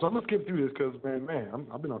right, so I'm going to skip through this because, man,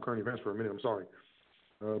 I've been on current events for a minute. I'm sorry.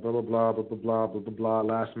 Blah, blah, blah, blah, blah, blah, blah, blah, blah.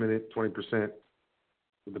 Last minute, 20%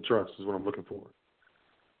 of the trust is what I'm looking for.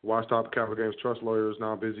 Watchdog Capital Gains trust lawyers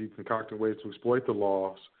now busy concocting ways to exploit the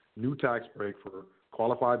law's new tax break for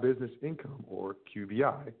qualified business income, or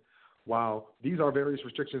QBI. While these are various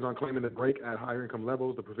restrictions on claiming the break at higher income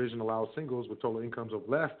levels, the provision allows singles with total incomes of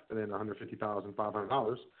less than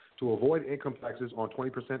 $150,500 to avoid income taxes on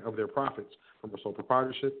 20% of their profits from a sole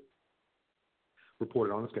proprietorship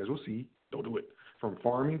reported on the Schedule C. Don't do it. From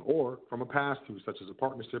farming or from a pass-through, such as a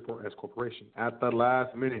partnership or S corporation. At the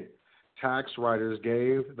last minute, tax writers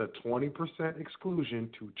gave the 20% exclusion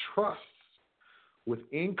to trusts with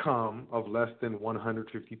income of less than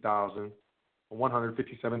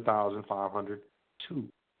 $157,500 too.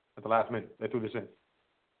 At the last minute, they threw this in.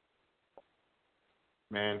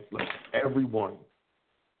 Man, look, everyone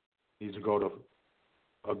needs to go to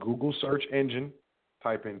a Google search engine,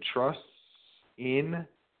 type in "Trusts in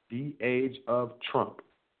the Age of Trump.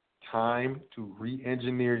 Time to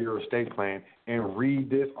re-engineer your estate plan," and read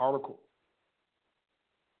this article.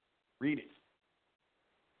 Read it.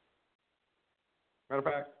 Matter of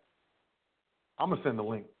fact, I'm gonna send the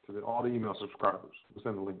link to all the email subscribers. We'll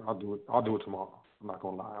send the link. I'll do it tomorrow. I'm not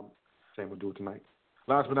gonna lie. I'm saying we'll do it tonight.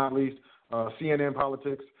 Last but not least, CNN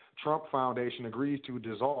Politics. Trump Foundation agrees to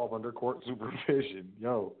dissolve under court supervision.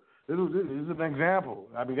 Yo, this is an example.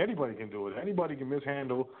 I mean, anybody can do it. Anybody can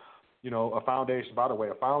mishandle, a foundation. By the way,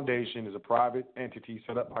 a foundation is a private entity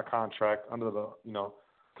set up by contract under the,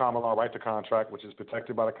 common law right to contract, which is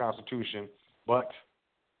protected by the Constitution, but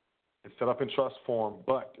it's set up in trust form,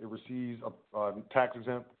 but it receives a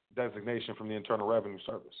tax-exempt designation from the Internal Revenue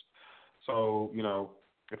Service. So,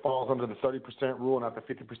 it falls under the 30% rule, not the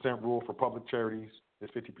 50% rule for public charities.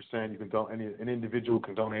 It's 50%. An individual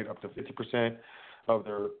can donate up to 50% of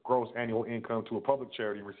their gross annual income to a public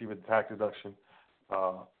charity and receive a tax deduction.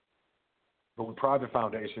 But with private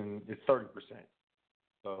foundation, it's 30%.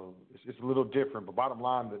 So it's a little different. But bottom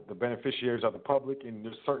line, the beneficiaries are the public, and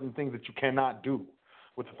there's certain things that you cannot do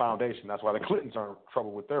with the foundation. That's why the Clintons are in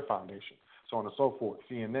trouble with their foundation, so on and so forth.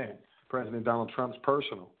 CNN, President Donald Trump's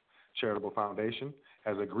personal charitable foundation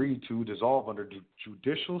has agreed to dissolve under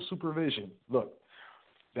judicial supervision. Look,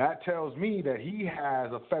 that tells me that he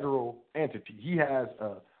has a federal entity. He has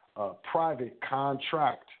a private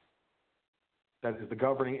contract that is the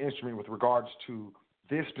governing instrument with regards to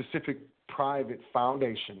this specific private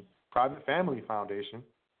foundation, private family foundation.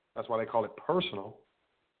 That's why they call it personal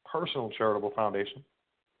charitable foundation,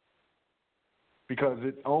 because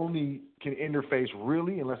it only can interface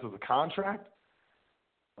really unless there's a contract.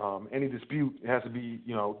 Any dispute has to be,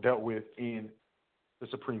 dealt with in the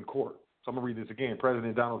Supreme Court. So I'm going to read this again.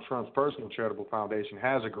 President Donald Trump's personal charitable foundation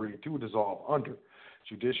has agreed to dissolve under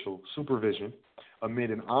judicial supervision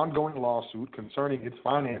amid an ongoing lawsuit concerning its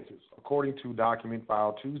finances, according to a document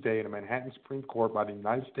filed Tuesday in the Manhattan Supreme Court by the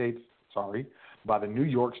New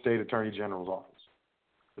York State Attorney General's office.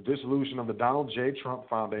 The dissolution of the Donald J. Trump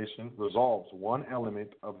Foundation resolves one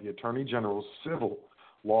element of the Attorney General's civil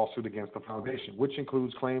lawsuit against the foundation, which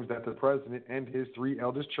includes claims that the president and his three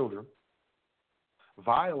eldest children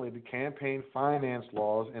violated campaign finance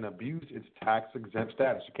laws and abused its tax-exempt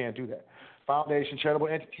status. You can't do that. Foundation, charitable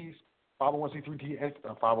entities,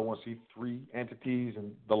 501c3 entities,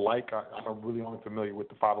 and the like. I'm really only familiar with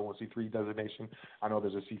the 501c3 designation. I know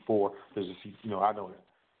there's a C4, there's a C, I know that.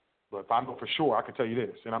 But if I know for sure, I can tell you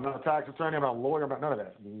this. And I'm not a tax attorney, I'm not a lawyer, I'm not none of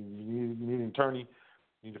that. You need an attorney,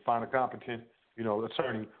 you need to find a competent,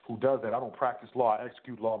 attorney who does that. I don't practice law, I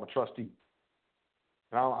execute law, I'm a trustee.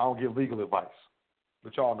 And I don't give legal advice.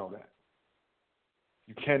 But y'all know that.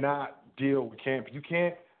 You cannot you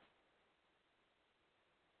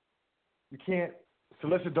can't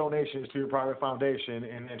solicit donations to your private foundation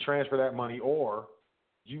and transfer that money or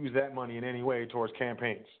use that money in any way towards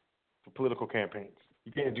campaigns, for political campaigns.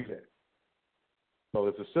 You can't do that. So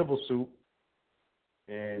it's a civil suit,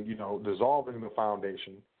 and, dissolving the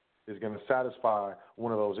foundation is going to satisfy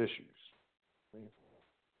one of those issues.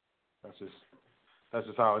 That's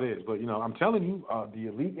just how it is. But, I'm telling you, the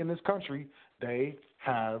elite in this country, they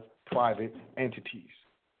have private entities.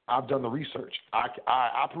 I've done the research.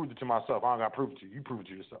 I proved it to myself. I don't got to prove it to you. You prove it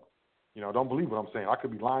to yourself. Don't believe what I'm saying. I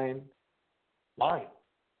could be lying. You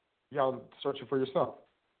got to search it for yourself.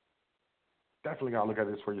 Definitely got to look at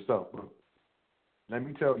this for yourself. But let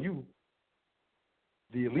me tell you,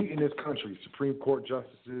 the elite in this country, Supreme Court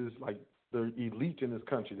justices, like the elite in this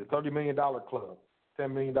country, the $30 million club,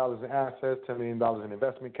 $10 million in assets, $10 million in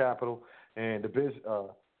investment capital, and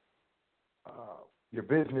your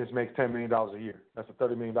business makes $10 million a year. That's a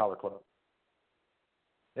 $30 million club.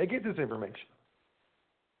 They get this information.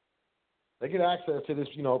 They get access to this,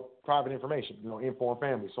 private information, informed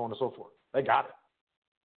family, so on and so forth. They got it.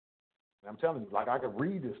 And I'm telling you, I can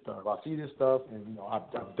read this stuff. I see this stuff, and,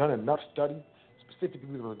 I've done enough study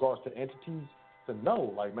specifically with regards to entities to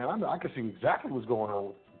know, I can see exactly what's going on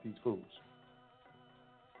with these foods.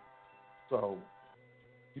 So,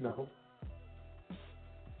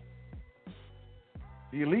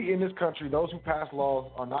 the elite in this country, those who pass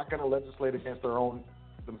laws, are not going to legislate against their own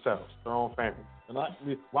family.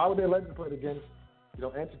 Why would they legislate against,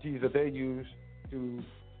 entities that they use to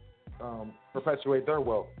perpetuate their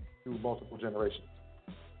wealth through multiple generations?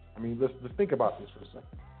 I mean, let's think about this for a second.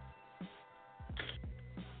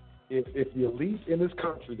 If the elite in this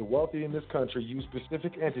country, the wealthy in this country, use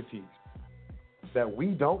specific entities that we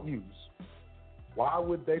don't use, why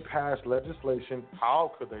would they pass legislation?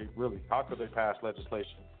 How could they pass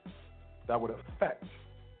legislation that would affect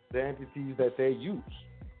the entities that they use?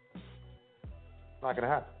 not going to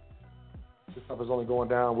happen. This stuff is only going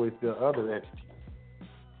down with the other entities.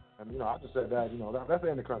 And, I just said that, that's the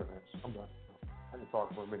end of current events. I'm done. I can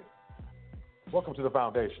talk for a minute. Welcome to the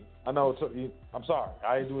foundation. I know I'm sorry.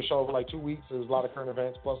 I didn't do a show for like 2 weeks. There's a lot of current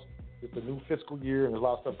events. Plus, it's the new fiscal year, and there's a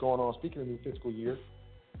lot of stuff going on. Speaking of new fiscal year,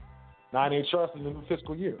 9A Trust in the new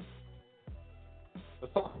fiscal year.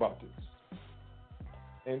 Let's talk about this.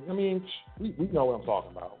 And, we know what I'm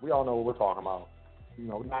talking about. We all know what we're talking about.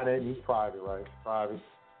 9A means private, right? Private,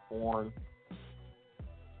 foreign.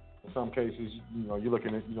 In some cases, you're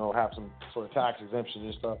looking at, have some sort of tax exemption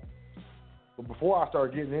and stuff. But before I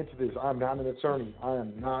start getting into this, I'm not an attorney. I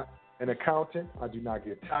am not an accountant. I do not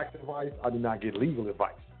give tax advice. I do not give legal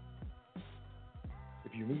advice.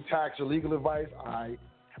 If you need tax or legal advice, I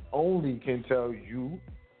only can tell you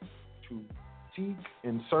to seek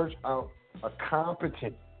and search out a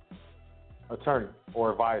competent attorney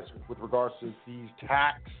or advisor with regards to these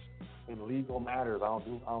tax and legal matters. I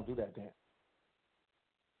don't do that, Dan.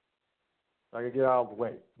 I can get out of the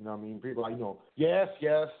way. People like, yes,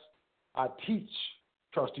 I teach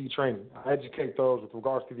trustee training. I educate those with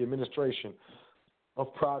regards to the administration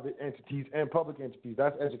of private entities and public entities.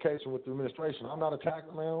 That's education with the administration. I'm not a tax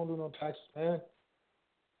man. I don't do no taxes, man.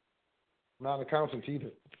 I'm not an accountant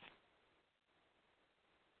either.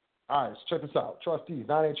 All right, so check this out. Trustees,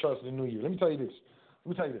 9A Trust in the new year. Let me tell you this.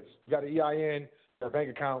 You got an EIN, you got a bank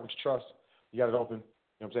account with your trust. You got it open.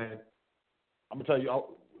 You know what I'm saying? I'm going to tell you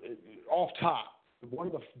off top, one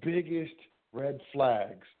of the biggest red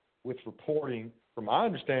flags with reporting, from my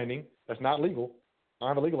understanding, that's not legal. I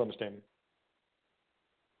have a legal understanding.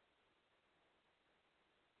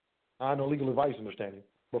 I have no legal advice understanding.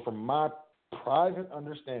 But from my private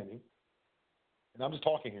understanding, and I'm just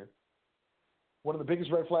talking here, one of the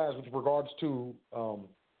biggest red flags with regards to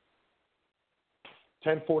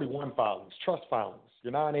 1041 filings, trust filings,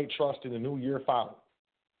 your 9A trust in the new year filing.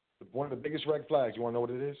 One of the biggest red flags, you want to know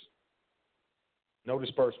what it is? No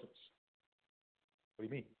disbursements. What do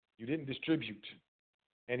you mean? You didn't distribute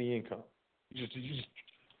any income.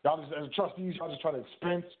 Y'all just, as trustees, y'all just try to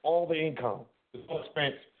expense all the income. No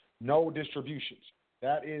expense, no distributions.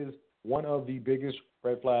 That is one of the biggest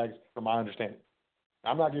red flags from my understanding.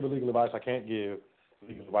 I'm not giving legal advice. I can't give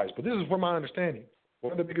legal advice. But this is from my understanding.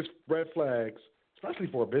 One of the biggest red flags, especially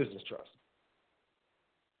for a business trust,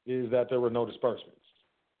 is that there were no disbursements.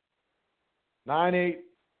 9-8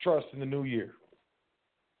 trust in the new year.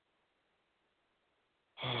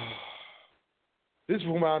 This is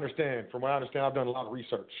from what I understand. From what I understand, I've done a lot of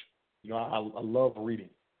research. I love reading.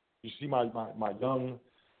 You see my young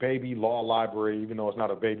baby law library, even though it's not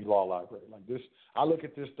a baby law library. Like this, I look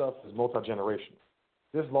at this stuff as multi-generational.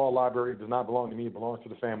 This law library does not belong to me. It belongs to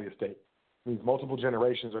the family estate. It means multiple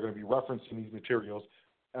generations are going to be referencing these materials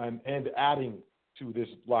and adding to this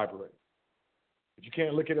library. If you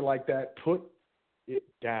can't look at it like that, put it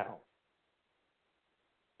down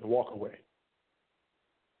and walk away.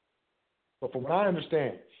 But from what I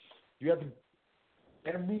understand, you have to,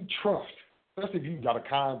 every trust, especially if you've got a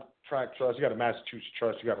contract trust, you got a Massachusetts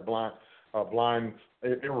trust, you got a blind,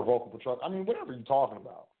 irrevocable trust. Whatever you're talking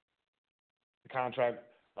about. The contract,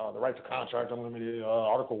 the right to contract unlimited,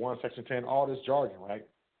 Article 1, Section 10, all this jargon, right?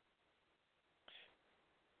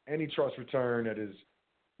 Any trust return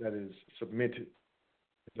that is submitted,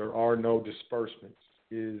 there are no disbursements,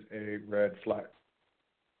 is a red flag.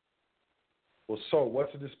 Well, so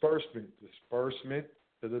what's a disbursement? Disbursement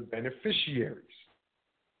to the beneficiaries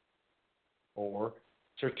or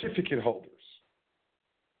certificate holders,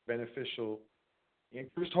 beneficial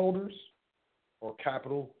interest holders, or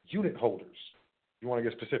capital unit holders. You want to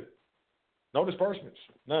get specific. No disbursements,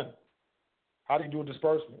 none. How do you do a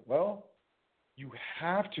disbursement? Well, you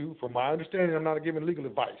have to, from my understanding, I'm not giving legal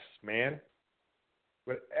advice, man,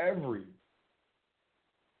 but every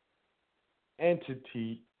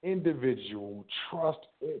entity, individual, trust,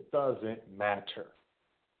 it doesn't matter.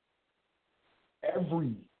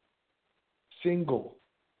 Every single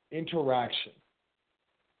interaction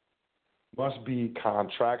must be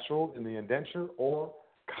contractual in the indenture or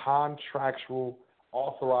contractual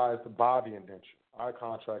authorized by the indenture. I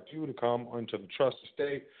contract you to come onto the trust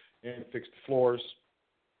estate and fix the floors.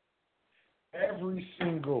 Every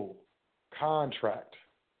single contract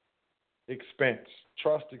expense,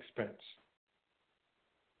 trust expense,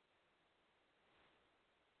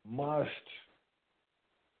 must,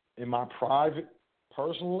 in my private,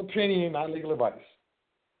 personal opinion, not legal advice,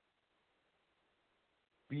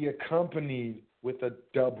 be accompanied with a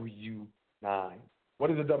W-9. What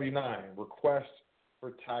is a W-9? Request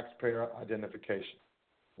for taxpayer identification.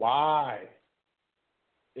 Why?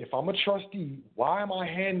 If I'm a trustee, why am I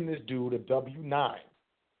handing this dude a W-9?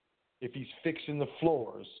 if he's fixing the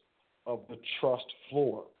floors of the trust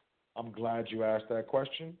floor? I'm glad you asked that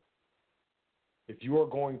question. If you are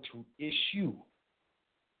going to issue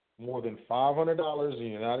more than $500 in the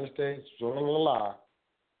United States,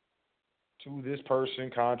 to this person,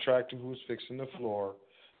 contractor who's fixing the floor,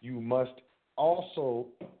 you must also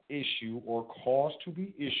issue or cause to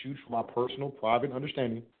be issued, for my personal private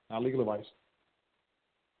understanding, not legal advice,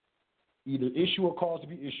 either issue or cause to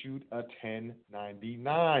be issued a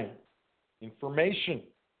 1099 information.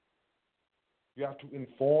 You have to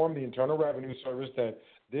inform the Internal Revenue Service that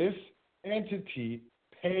this entity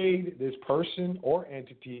paid this person or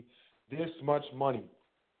entity this much money.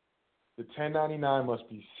 The 1099 must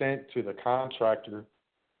be sent to the contractor.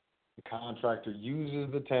 The contractor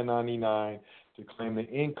uses the 1099 to claim the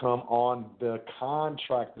income on the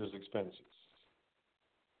contractor's expenses.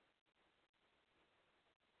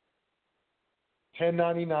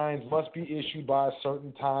 1099s must be issued by a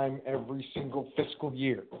certain time every single fiscal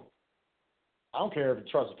year. I don't care if the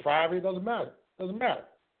trust is private, it doesn't matter. It doesn't matter.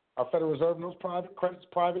 Our Federal Reserve notes private, credit's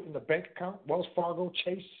private in the bank account, Wells Fargo,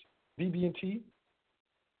 Chase, BB&T.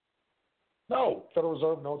 No, Federal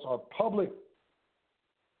Reserve notes are public,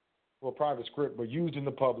 well, private script, but used in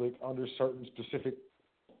the public under certain specific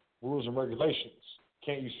rules and regulations.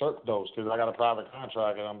 Can't usurp those because I got a private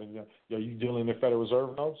contract and you dealing in Federal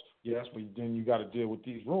Reserve notes? Yes, but then you got to deal with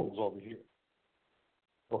these rules over here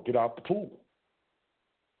or get out the pool.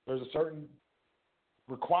 There's a certain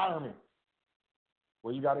requirement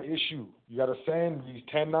where you got to issue. You got to send these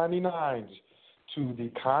 1099s to the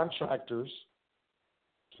contractors,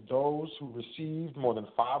 to those who received more than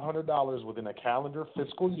 $500 within a calendar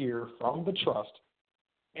fiscal year from the trust,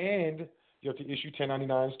 and you have to issue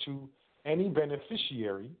 1099s to any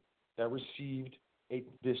beneficiary that received a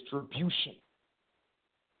distribution.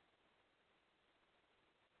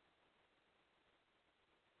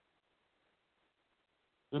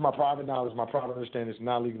 This is my private knowledge, my private understanding. It's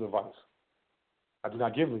not legal advice. I do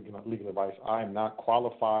not give legal advice. I am not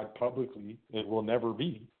qualified publicly, and will never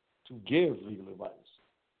be, to give legal advice.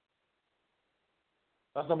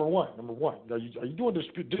 That's number one. Are you doing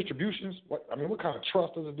distributions? What kind of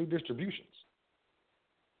trust doesn't do distributions?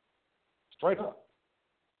 Straight up.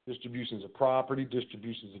 Distributions of property,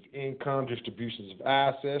 distributions of income, distributions of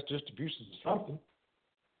assets, distributions of something.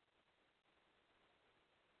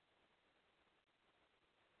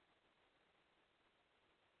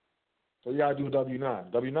 So you got to do a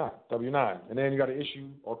W-9. And then you got to issue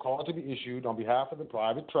or call to be issued on behalf of the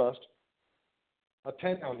private trust a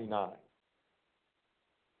 1099.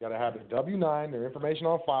 You got to have the W-9, their information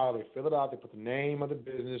on file. They fill it out. They put the name of the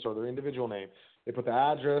business or their individual name. They put the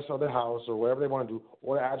address of the house or whatever they want to do,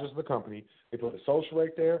 or the address of the company. They put the social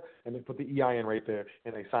right there, and they put the EIN right there,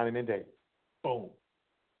 and they sign it in date. Boom.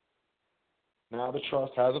 Now the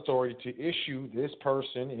trust has authority to issue this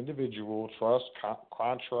person, individual, trust,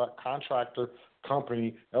 contractor,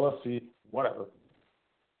 company, LLC, whatever,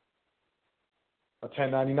 a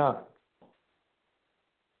 1099.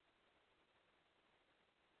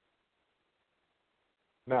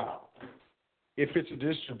 Now, if it's a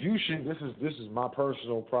distribution, this is my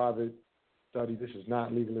personal private study. This is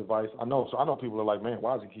not legal advice. I know people are like, man,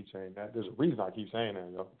 why does he keep saying that? There's a reason I keep saying that,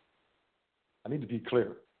 yo. I need to be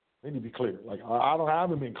clear. Like, I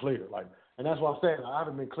haven't been clear. Like, and that's what I'm saying. I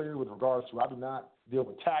haven't been clear with regards to, I do not deal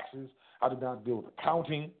with taxes. I do not deal with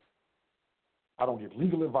accounting. I don't give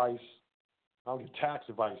legal advice. I don't give tax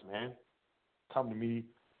advice, man. Come to me,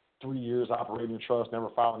 3 years operating a trust, never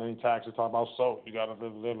filing any taxes, talking about, so you got to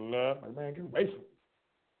like, man, get away from it.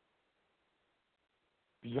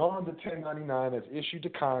 Beyond the 1099 that's issued to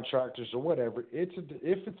contractors or whatever, if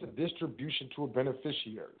it's a distribution to a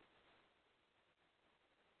beneficiary,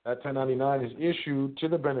 that 1099 is issued to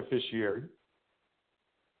the beneficiary,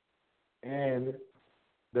 and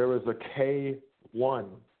there is a K-1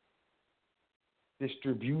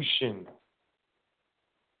 distribution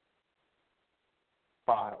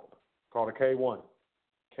filed called a K-1.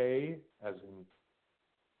 K as in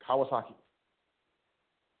Kawasaki.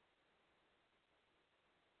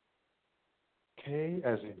 K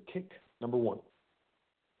as in kick, number 1.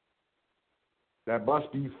 That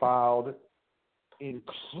must be filed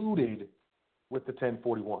included with the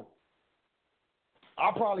 1041.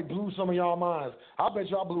 I probably blew some of y'all minds. I bet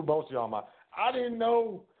y'all blew most of y'all minds. I didn't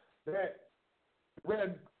know that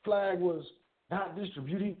red flag was not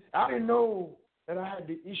distributing. I didn't know that I had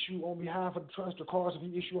to issue on behalf of the trust or cause to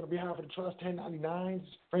be issued on behalf of the trust 1099s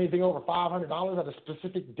for anything over $500 at a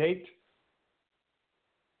specific date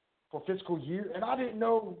for fiscal year. And I didn't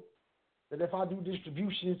know that if I do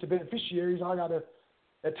distributions to beneficiaries, I got to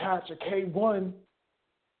attach a K-1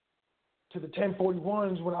 to the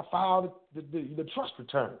 1041s when I filed the trust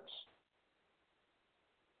returns.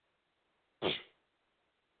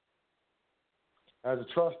 As a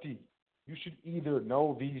trustee, you should either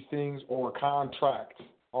know these things or contract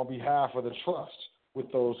on behalf of the trust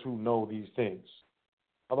with those who know these things.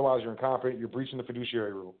 Otherwise, you're incompetent. You're breaching the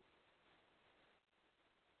fiduciary rule.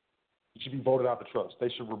 You should be voted out the trust. They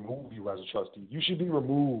should remove you as a trustee. You should be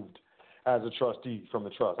removed as a trustee from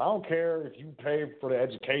the trust. I don't care if you pay for the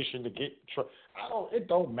education to get it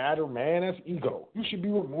don't matter, man. That's ego. You should be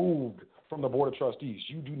removed from the board of trustees.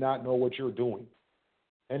 You do not know what you're doing,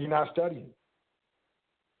 and you're not studying.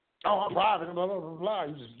 Oh, I'm private, blah, blah, blah, blah.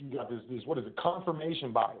 You got this, what is it,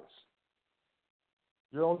 confirmation bias.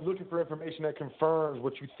 You're only looking for information that confirms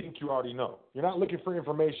what you think you already know. You're not looking for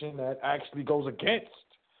information that actually goes against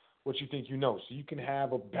what you think you know, so you can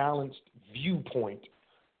have a balanced viewpoint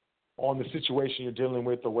on the situation you're dealing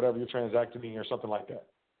with or whatever you're transacting or something like that.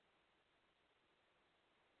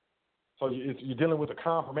 So you're dealing with a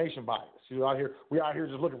confirmation bias. We out here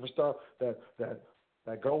just looking for stuff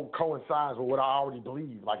that coincides with what I already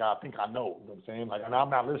believe, like I think I know. You know what I'm saying? Like, and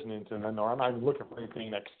I'm not listening to them, or I'm not even looking for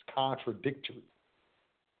anything that's contradictory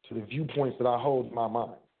to the viewpoints that I hold in my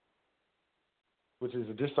mind, which is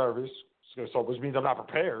a disservice. So, which means I'm not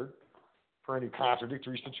prepared for any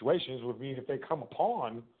contradictory situations. Which means if I come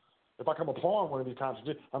upon one of these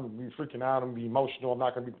contradictions, I'm going to be freaking out. I'm going to be emotional. I'm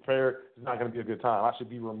not going to be prepared. It's not going to be a good time. I should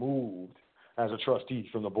be removed as a trustee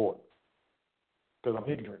from the board because I'm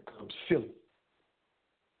ignorant, because I'm silly.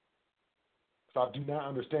 So I do not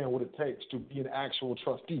understand what it takes to be an actual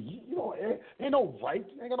trustee. You know, ain't no right.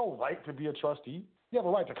 You ain't got no right to be a trustee. You have a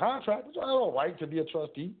right to contract, but you have no right to be a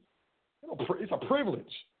trustee. It's a privilege.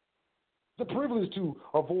 It's a privilege to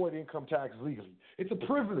avoid income tax legally. It's a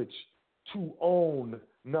privilege to own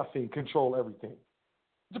nothing, control everything.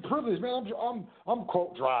 It's a privilege, man. I'm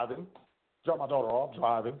quote driving, drop my daughter off,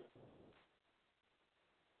 driving.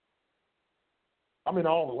 I'm in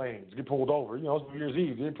all the lanes, get pulled over. You know, it's New Year's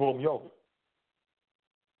Eve, they pull me over.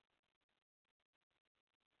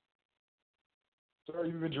 Sir,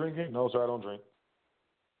 you been drinking? No, sir, I don't drink.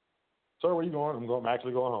 Sir, where you going? I'm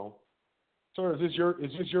actually going home. Sir, is this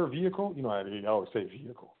your vehicle? You know, I always say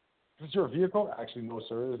vehicle. Is this your vehicle? Actually, no,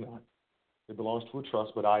 sir, it is not. It belongs to a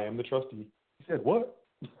trust, but I am the trustee. He said, what?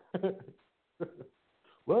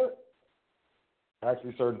 What?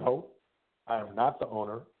 Actually, sir, no. I am not the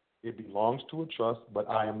owner. It belongs to a trust, but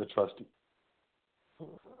I am the trustee.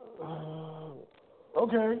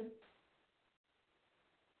 Okay.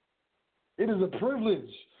 It is a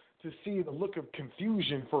privilege to see the look of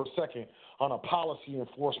confusion for a second on a policy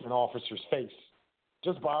enforcement officer's face,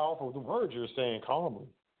 just by off of the words you're saying calmly,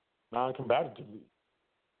 non-combatively.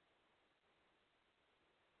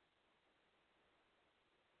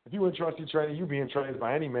 If you in trustee training, you being trained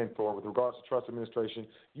by any mentor with regards to trust administration,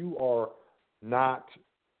 you are not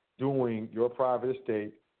doing your private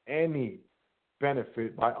estate any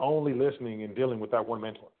benefit by only listening and dealing with that one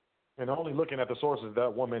mentor and only looking at the sources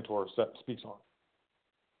that one mentor speaks on.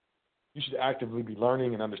 You should actively be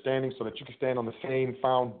learning and understanding so that you can stand on the same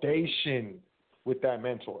foundation with that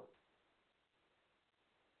mentor.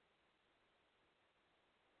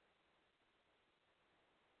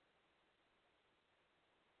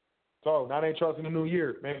 So, 9A Trust in the new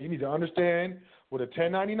year, man, you need to understand what a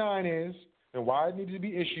 1099 is and why it needs to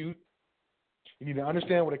be issued. You need to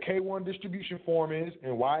understand what a K-1 distribution form is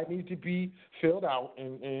and why it needs to be filled out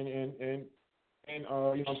and you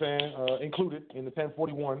know what I'm saying, included in the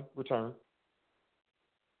 1041 return.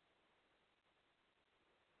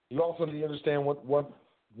 You also need to understand what one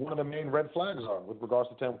of the main red flags are with regards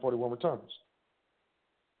to 1041 returns.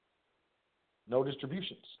 No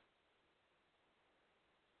distributions.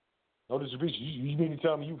 No distributions. You mean to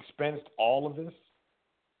tell me you expensed all of this?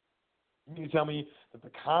 You mean to tell me that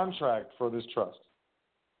the contract for this trust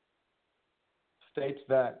states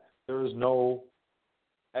that there is no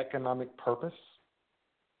economic purpose?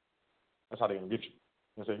 That's how they're going to get you.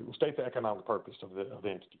 They say, well, state the economic purpose of the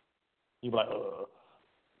entity. You'd be like,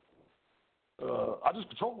 I just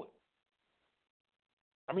control it.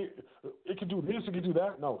 I mean, it can do this, it can do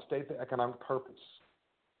that. No, state the economic purpose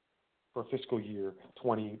for fiscal year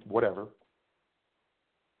 20, whatever,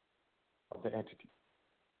 of the entity.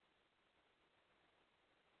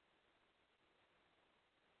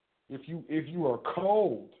 If you are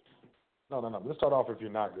cold, no. Let's start off if you're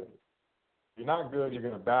not good. If you're not good, you're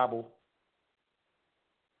going to babble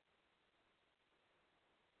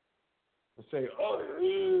and say,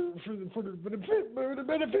 for the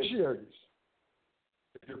beneficiaries.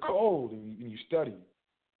 If you're cold and you study,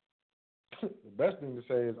 the best thing to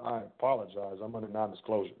say is, I apologize. I'm under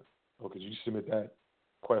non-disclosure. Oh, could you submit that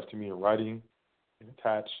request to me in writing and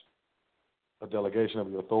attach a delegation of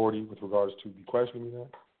your authority with regards to be questioning me that.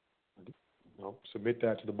 Submit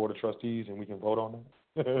that to the Board of Trustees and we can vote on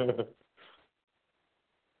that.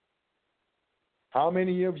 How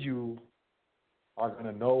many of you are going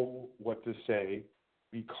to know what to say,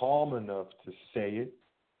 be calm enough to say it,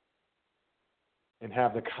 and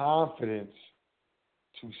have the confidence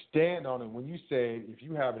to stand on it when you say, if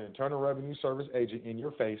you have an Internal Revenue Service agent in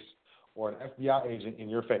your face or an FBI agent in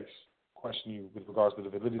your face, question you with regards to the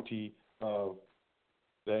validity of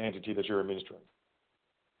the entity that you're administering?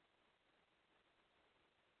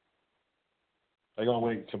 They're going to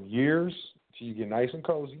wait some years till you get nice and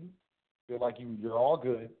cozy, feel like you're all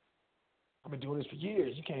good. I've been doing this for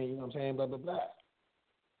years. You can't, you know what I'm saying, blah, blah, blah.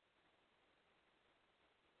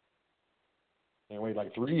 And wait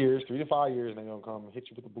like 3 years, 3 to 5 years, and they're going to come and hit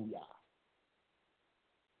you with a booyah.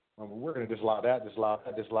 We're going to disallow that, disallow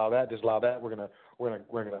that, disallow that, disallow that. We're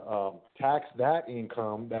going to tax that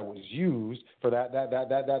income that was used for that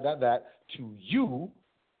to you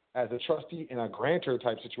as a trustee in a grantor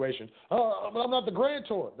type situation. Oh, but I'm not the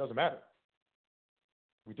grantor. It doesn't matter.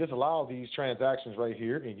 We disallow these transactions right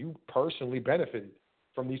here, and you personally benefited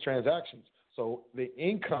from these transactions. So the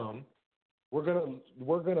income, we're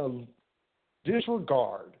gonna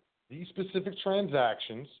disregard these specific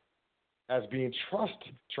transactions as being trust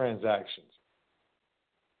transactions.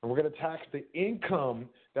 And we're going to tax the income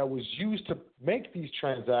that was used to make these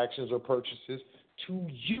transactions or purchases to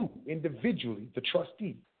you individually, the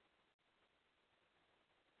trustee.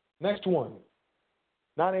 Next one,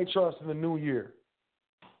 9(a) trust in the new year.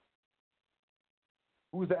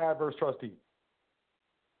 Who's the adverse trustee?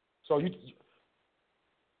 So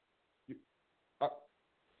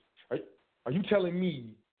are you telling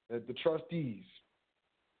me that the trustees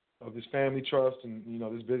of this family trust and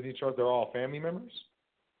this business trust, they're all family members?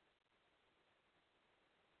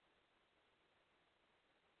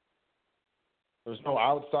 There's no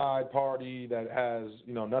outside party that has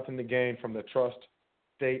nothing to gain from the trust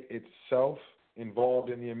state itself involved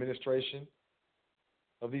in the administration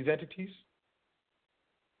of these entities?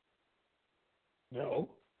 No,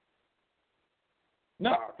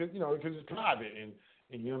 because it's private, and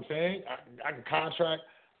you know what I'm saying. I can contract,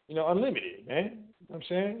 unlimited, man. You know what I'm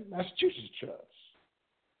saying. Massachusetts trust,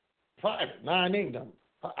 private, 9(a) number.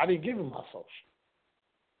 I didn't give him my social.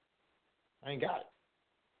 I ain't got it.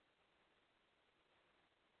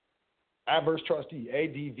 Adverse trustee,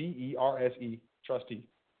 ADVERSE trustee.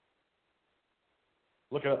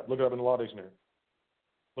 Look it up. Look it up in the law dictionary.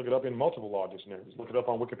 Look it up in multiple law dictionaries. Look it up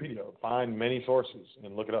on Wikipedia. Find many sources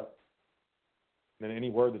and look it up. And then any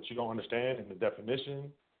word that you don't understand in the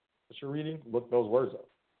definition that you're reading, look those words up.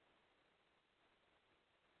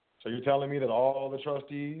 So you're telling me that all the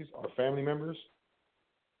trustees are family members?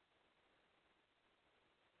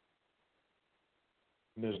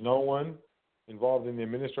 And there's no one involved in the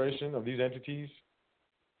administration of these entities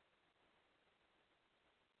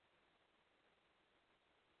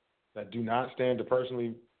that do not stand to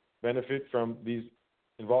personally benefit from these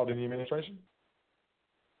involved in the administration?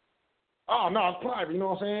 Oh, no, it's private. You know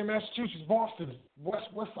what I'm saying? Massachusetts, Boston, West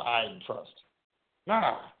Side Trust.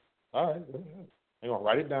 Nah. All right. They're going to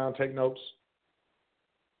write it down, take notes.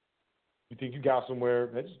 You think you got somewhere,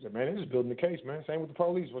 they're just building the case, man. Same with the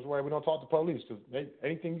police. That's why we don't talk to police, because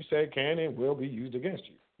anything you say can and will be used against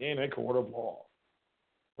you in a court of law.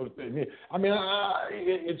 I mean,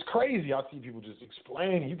 it's crazy. I see people just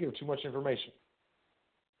explaining. You give too much information.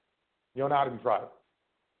 You don't know how to be private.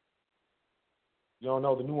 You don't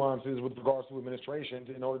know the nuances with regards to administration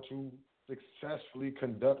in order to successfully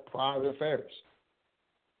conduct private affairs.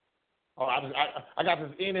 Oh, I got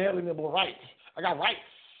this inalienable rights. I got rights.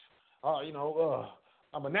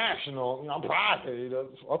 I'm a national. I'm private.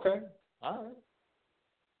 Okay, all right.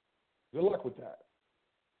 Good luck with that.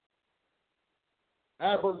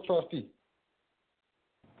 Adverse trustee.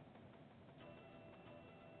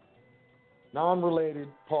 Non-related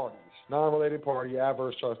parties. Non-related party,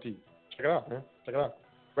 adverse trustee. Check it out, man. Check it out.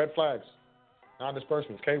 Red flags.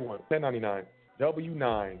 Non-disbursements. K1. 1099.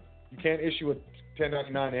 W9. You can't issue a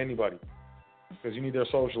 1099 to anybody because you need their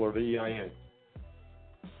social or the EIN.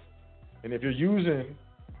 And if you're using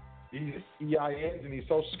these EINs and these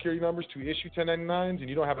social security numbers to issue 1099s and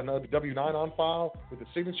you don't have another W-9 on file with the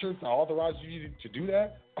signature to authorize you to do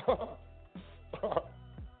that,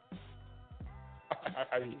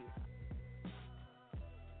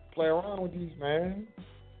 play around with these, man.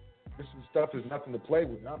 This stuff is nothing to play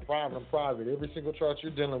with. I'm private. Every single trust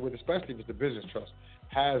you're dealing with, especially if it's a business trust,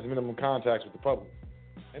 has minimum contacts with the public.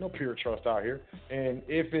 Ain't no pure trust out here. And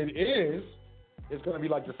if it is, it's going to be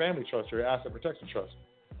like your family trust or your asset protection trust.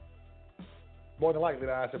 more than likely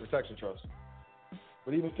the asset protection trust.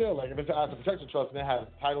 But even still, like if it's an asset protection trust and it has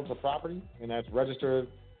title to property and that's registered,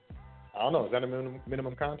 I don't know, is that a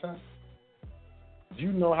minimum contract? Do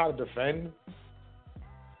you know how to defend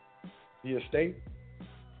the estate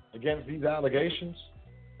against these allegations?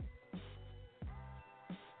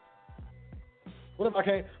 What if I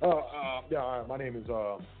can't? My name is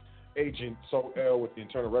Agent L with the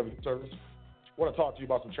Internal Revenue Service. I want to talk to you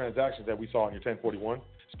about some transactions that we saw in your 1041,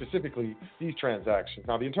 specifically these transactions.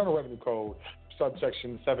 Now, the Internal Revenue Code,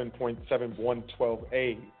 subsection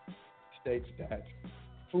 7.7112A, states that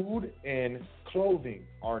food and clothing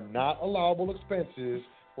are not allowable expenses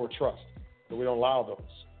for trust. So we don't allow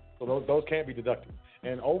those. So those can't be deducted.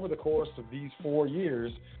 And over the course of these 4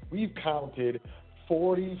 years, we've counted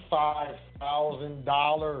 $45,000.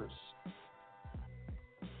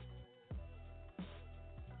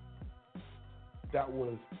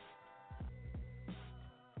 I'm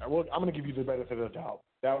going to give you the benefit of the doubt.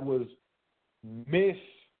 That was misclaimed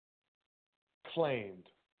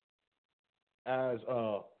as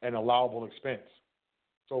an allowable expense.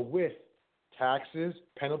 So with taxes,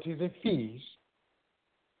 penalties, and fees,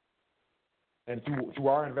 and through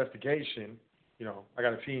our investigation, I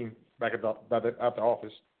got a team back at the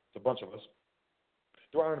office. It's a bunch of us.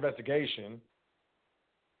 Through our investigation,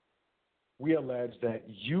 we allege that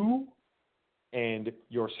you and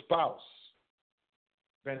your spouse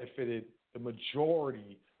benefited the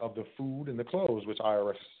majority of the food and the clothes, which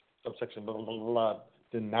IRS subsection blah, blah, blah, blah,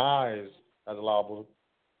 denies as allowable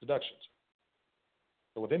deductions.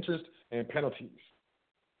 So with interest and penalties,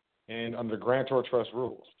 and under grantor trust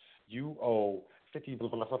rules, you owe $50,000.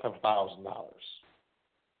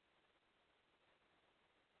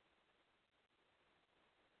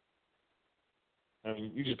 I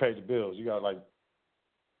mean, you just paid the bills. You got like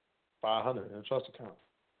 $500 in a trust account.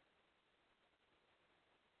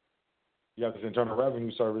 You got this Internal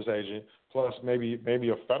Revenue Service agent, plus maybe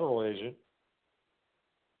a federal agent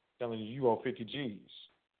telling you owe 50 G's,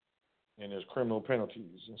 and there's criminal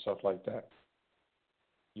penalties and stuff like that.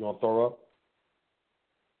 You want to throw up?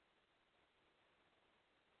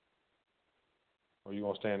 Or you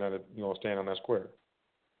want to stand on that square?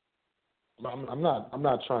 I'm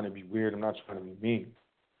not trying to be weird. I'm not trying to be mean.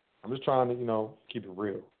 I'm just trying to, keep it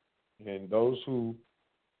real. And those who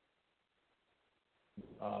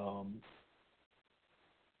are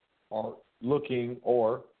looking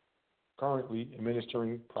or currently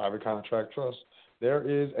administering private contract trusts, there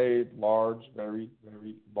is a large, very,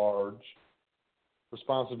 very large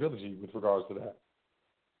responsibility with regards to that.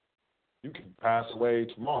 You can pass away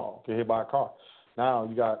tomorrow, get hit by a car. Now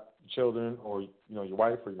you got children or your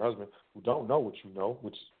wife or your husband who don't know what you know,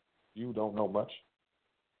 which you don't know much.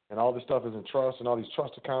 And all this stuff is in trust and all these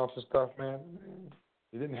trust accounts and stuff, man.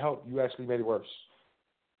 It didn't help. You actually made it worse.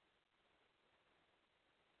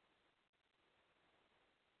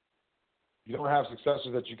 You don't have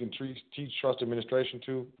successors that you can teach trust administration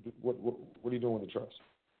to. What are you doing with the trust?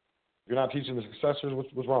 If you're not teaching the successors,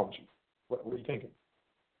 what's wrong with you? What are you thinking?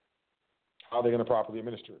 How are they going to properly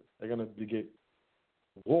administer it? They're going to get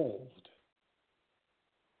wolved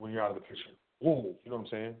when you're out of the picture. Wolves, you know what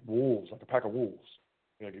I'm saying? Wolves, like a pack of wolves.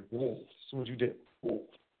 You're going to get wolves as soon as you dip.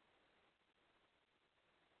 Wolves.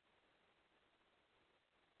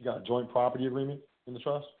 You got a joint property agreement in the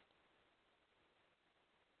trust?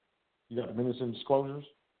 You got the minutes and disclosures?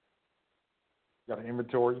 You got an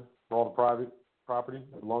inventory for all the private property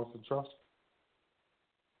that belongs to the trust?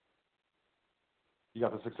 You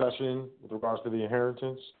got the succession with regards to the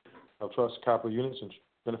inheritance of trust capital units and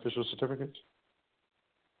beneficial certificates?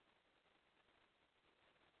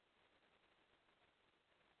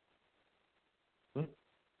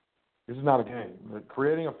 This is not a game.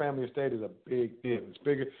 Creating a family estate is a big deal. It's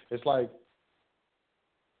bigger. It's like,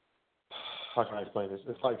 how can I explain this?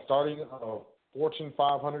 It's like starting a Fortune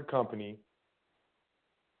 500 company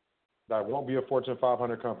that won't be a Fortune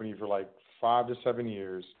 500 company for like 5 to 7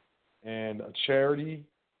 years, and a charity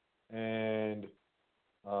and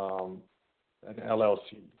an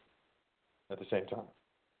LLC at the same time.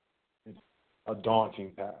 It's a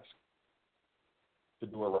daunting task to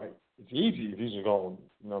do it right. It's easy if you just go,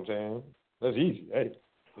 you know what I'm saying? That's easy. Hey,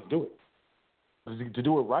 let's do it. But to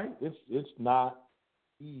do it right, it's not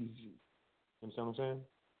easy. You understand what I'm saying?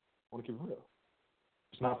 I want to keep it real.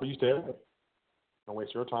 It's not for you to stay away. Don't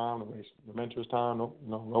waste your time. Don't waste the mentor's time.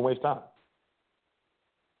 Don't waste time.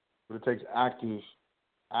 But it takes active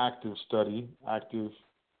study, active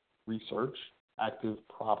research, active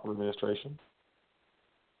proper administration.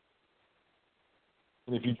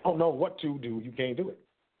 And if you don't know what to do, you can't do it.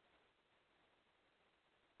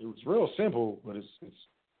 It was real simple, but it's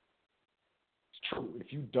true.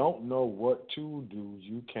 If you don't know what to do,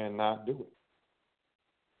 you cannot do it.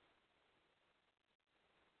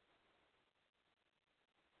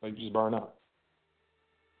 So you just burn out.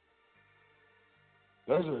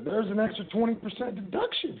 There's an extra 20%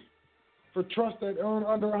 deduction for trusts that earn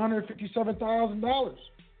under $157,000.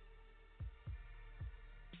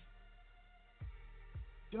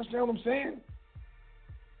 You understand what I'm saying?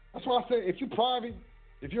 That's why I say if you're private,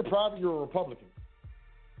 you're a Republican.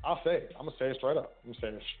 I'll say it. I'm gonna say it straight up.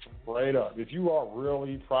 If you are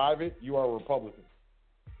really private, you are a Republican.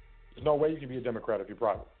 There's no way you can be a Democrat if you're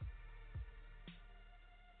private.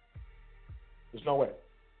 There's no way.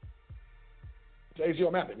 It's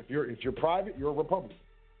ACO method. If you're private, you're a Republican.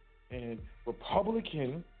 And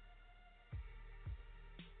Republican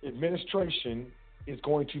administration is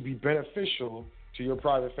going to be beneficial to your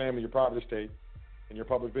private family, your private estate, and your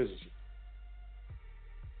public businesses.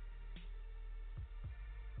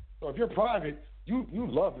 So if you're private, you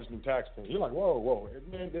love this new tax thing. You're like, whoa.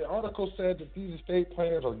 Man, the article said that these estate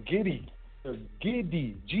planners are giddy. They're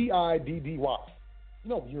giddy, Giddy. You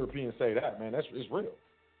know Europeans say that, man. It's real.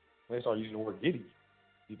 They start using the word giddy.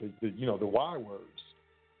 The Y words.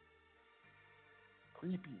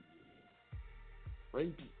 Creepy.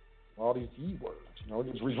 Rapey. All these E words.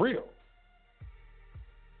 It's real.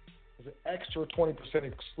 There's an extra 20%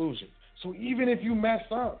 exclusion. So even if you mess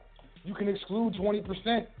up, you can exclude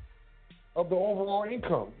 20% of the overall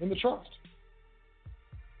income in the trust.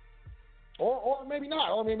 Or maybe not. I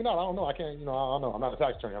don't know. I can't, I don't know. I'm not a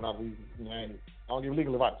tax attorney. I don't give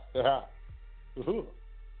legal advice.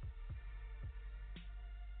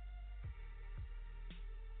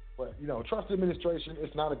 But, trust administration,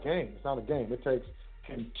 it's not a game. It takes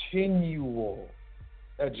continual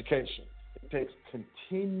education. It takes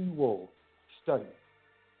continual study.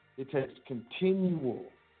 It takes continual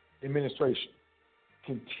administration,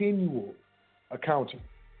 continual accounting.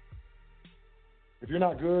 If you're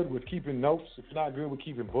not good with keeping notes, if you're not good with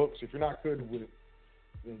keeping books, if you're not good with it,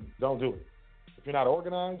 then don't do it. If you're not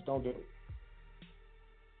organized, don't do it.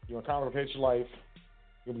 You're going to complicate your life.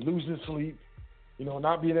 You'll be losing sleep,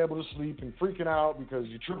 not being able to sleep and freaking out because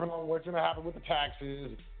you're tripping on what's going to happen with the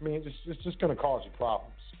taxes. I mean, it's just going to cause you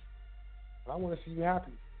problems. And I want to see you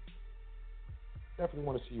happy. Definitely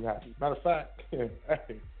want to see you happy. Matter of fact, hey,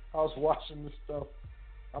 I was watching this stuff.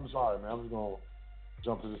 I'm sorry, man. I'm just going to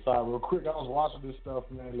jump to the side real quick. I was watching this stuff,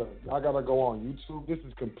 man. Look, I got to go on YouTube. This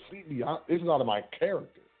is out of my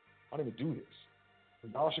character. I don't even do this.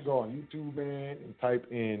 But y'all should go on YouTube, man, and type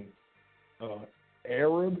in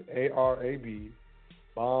Arab, A-R-A-B,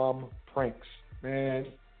 bomb pranks. Man.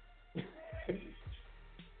 I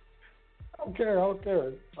don't care.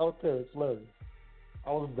 It's hilarious. I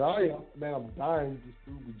was dying. Man, I'm dying. This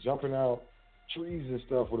dude be jumping out trees and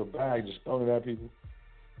stuff with a bag, just throwing it at people.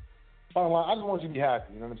 Bottom line, I just want you to be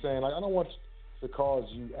happy. You know what I'm saying? Like, I don't want to cause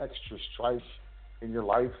you extra strife in your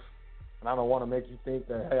life. And I don't want to make you think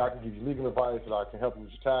that, hey, I can give you legal advice, that I can help you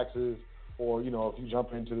with your taxes. Or, if you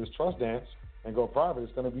jump into this trust dance and go private,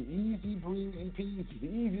 it's going to be easy, breezy, peasy. The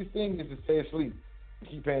easiest thing is to stay asleep and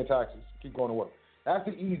keep paying taxes, keep going to work. That's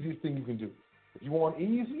the easiest thing you can do. If you want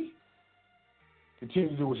easy, continue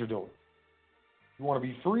to do what you're doing. If you want to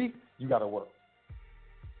be free, you got to work.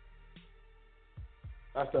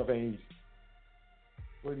 That stuff ain't easy.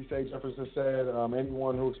 What did he say? Jefferson said,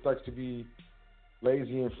 anyone who expects to be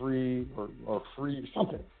lazy and free or free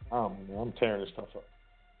something. I don't know. I'm tearing this stuff up.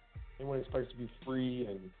 Anyone expects to be free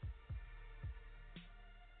and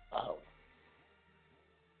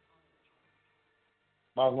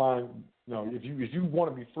bottom line, if you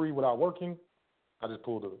want to be free without working, I just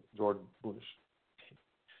pulled a Jordan Bush.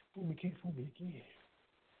 Can't fool me again.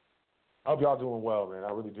 I hope y'all doing well, man.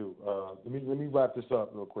 I really do. Let me wrap this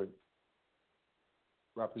up real quick.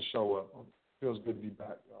 Wrap this show up. Feels good to be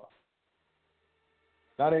back, y'all.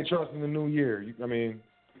 Now they trust in the new year.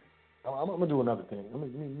 I'm gonna do another thing.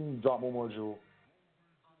 Let me drop one more jewel.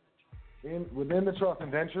 Within the trust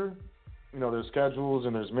indenture, there's schedules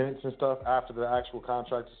and there's minutes and stuff after the actual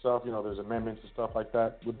contract and stuff. There's amendments and stuff like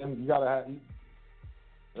that. Within, you gotta have.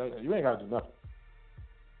 You ain't gotta do nothing.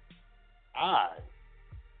 I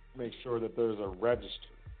make sure that there's a register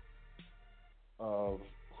of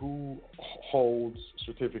who holds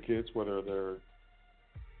certificates, whether they're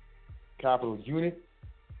capital unit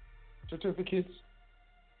certificates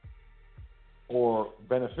or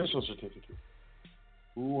beneficial certificates.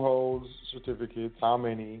 Who holds certificates, how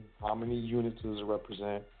many units does it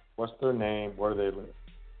represent, what's their name, where do they live.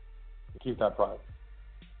 Keep that private.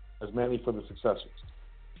 As many for the successors.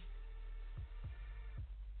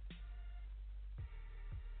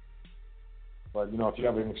 But, if you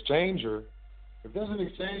have an exchanger, If there's an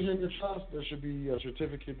exchange in your trust, there should be a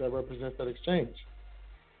certificate that represents that exchange.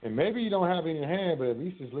 And maybe you don't have it in your hand, but at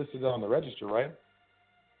least it's listed on the register, right?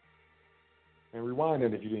 And rewind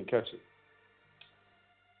it if you didn't catch it.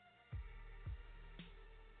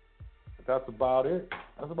 But that's about it.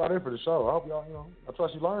 That's about it for the show. I hope y'all, I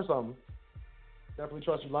trust you learned something. Definitely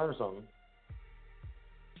trust you learned something.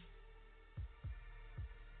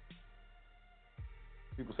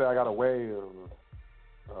 People say I got a way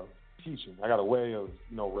of teaching. I got a way of,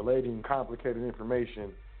 relating complicated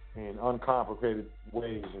information in uncomplicated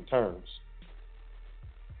ways and terms.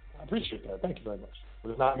 I appreciate that. Thank you very much. But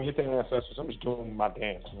it's not me hitting ancestors. I'm just doing my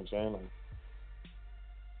dance. You know what I'm saying?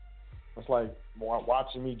 It's like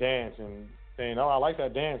watching me dance and saying, "Oh, I like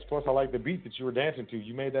that dance. Plus, I like the beat that you were dancing to.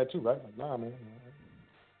 You made that too, right?" Like, nah, man.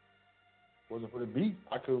 Wasn't for the beat.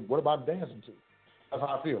 What about dancing to? That's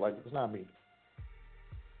how I feel. Like, it's not me.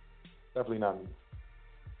 Definitely not me.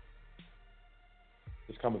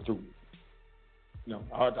 It's coming through.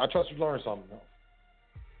 I trust you learned something.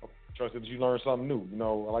 I trust that you learned something new.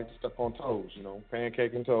 I like to step on toes.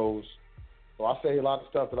 Pancaking toes. So I say a lot of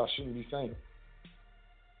stuff that I shouldn't be saying.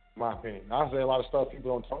 In my opinion, I say a lot of stuff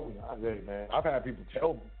people don't tell me. I've had people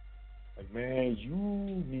tell me, like, man, you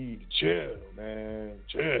need to chill, man,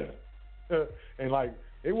 chill. And like,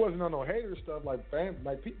 it wasn't on no hater stuff. Like,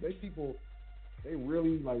 people. They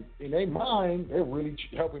really, like, in their mind, they're really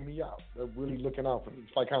helping me out. They're really looking out for me.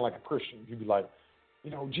 It's like kind of like a Christian. You'd be like,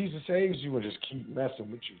 Jesus saves you, and just keep messing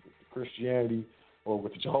with you with the Christianity or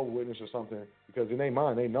with the Jehovah's Witness or something, because in their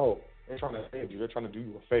mind, they know they're trying to save you. They're trying to do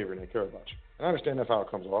you a favor, and they care about you. And I understand that's how it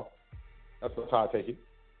comes off. That's how I take it.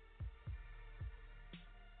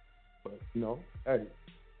 But, hey,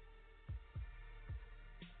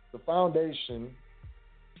 the foundation,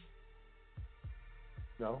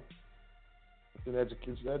 it's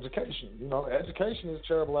education. Education is a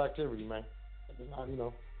charitable activity, man. It's not,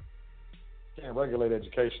 you can't regulate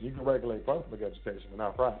education. You can regulate public education, but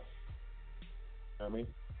not private. You know what I mean?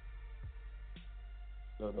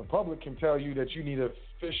 The public can tell you that you need a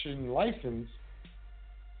fishing license,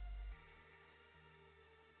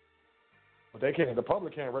 but the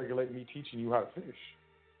public can't regulate me teaching you how to fish.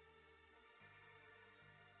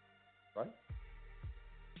 Right?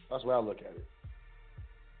 That's the way I look at it.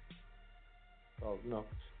 So,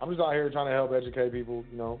 I'm just out here trying to help educate people,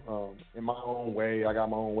 in my own way. I got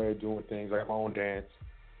my own way of doing things. I got my own dance.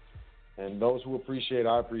 And those who appreciate,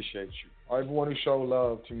 I appreciate you. Everyone who show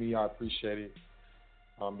love to me, I appreciate it.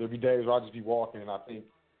 There'll be days where I'll just be walking and I think,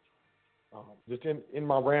 just in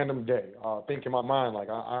my random day, I think in my mind, like,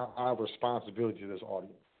 I have a responsibility to this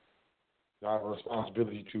audience. I have a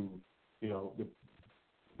responsibility to,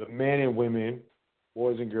 the men and women,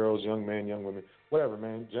 boys and girls, young men, young women, whatever,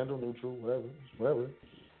 man, gender neutral, whatever.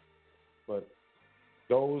 But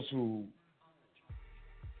those who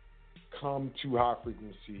come to high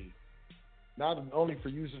frequency, not only for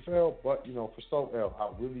USFL, but, for SoL, I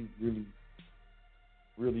really, really,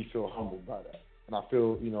 really feel humbled by that. And I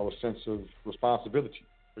feel, a sense of responsibility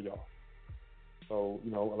for y'all. So,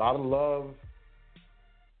 a lot of love.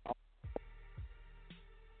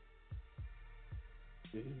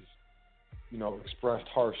 Is, expressed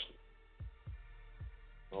harshly.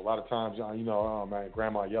 A lot of times, oh man,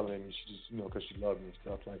 grandma yelling at me, she just, because she loves me and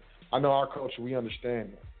stuff. Like, I know our culture, we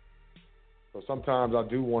understand that. So sometimes I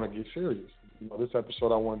do want to get serious. This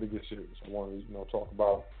episode I wanted to get serious. I wanted to, talk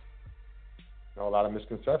about, a lot of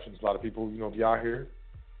misconceptions. A lot of people, be out here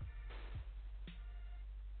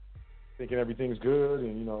thinking everything's good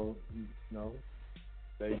and,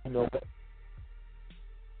 they,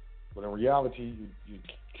 but in reality, you're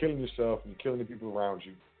killing yourself and you're killing the people around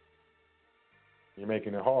you. You're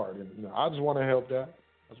making it hard. And, I just want to help that.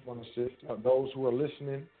 I just want to assist those who are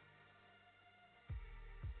listening,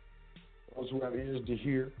 those who have ears to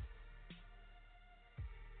hear.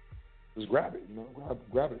 Just grab it,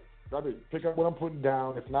 grab it. Pick up what I'm putting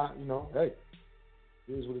down. If not, hey,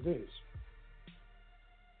 it is what it is.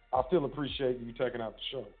 I still appreciate you checking out the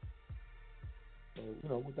show.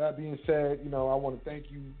 So, with that being said, I want to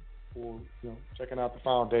thank you for, checking out the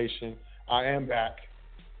foundation. I am back.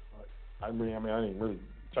 I didn't really,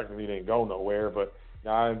 technically didn't go nowhere, but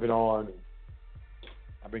I haven't been on.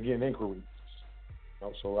 I've been getting inquiries.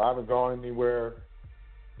 So I haven't gone anywhere.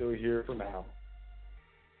 Still here for now.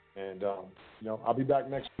 And, I'll be back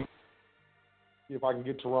next week. See if I can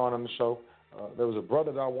get Teron on the show. There was a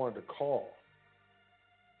brother that I wanted to call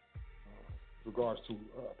with regards to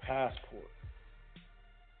a passport.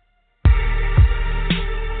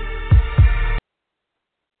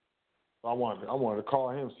 So I wanted to call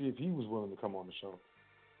him, see if he was willing to come on the show.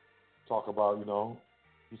 Talk about,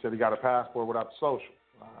 he said he got a passport without the social.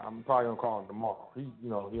 I'm probably gonna call him tomorrow. He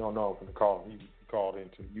don't know if I'm gonna call him. He called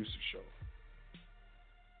into the Yusuf show.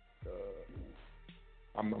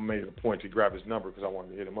 I made it a point to grab his number because I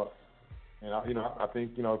wanted to hit him up. And I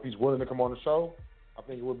think if he's willing to come on the show, I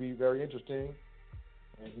think it would be very interesting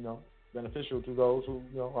and beneficial to those who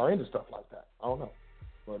are into stuff like that. I don't know,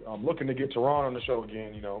 but I'm looking to get Teron on the show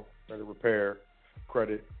again. Credit repair,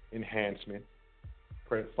 credit enhancement,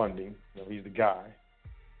 credit funding. He's the guy.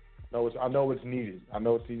 I know it's needed. I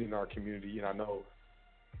know it's needed in our community, and I know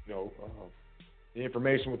the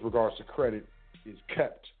information with regards to credit is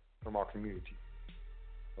kept from our community.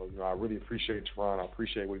 So I really appreciate Teron. I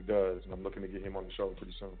appreciate what he does, and I'm looking to get him on the show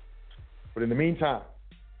pretty soon. But in the meantime,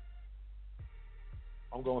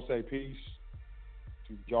 I'm gonna say peace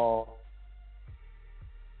to y'all.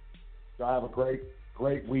 Y'all have a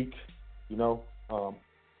great week.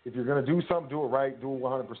 If you're gonna do something, do it right, do it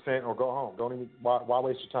 100%, or go home. Don't even why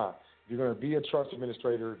waste your time. If you're gonna be a trust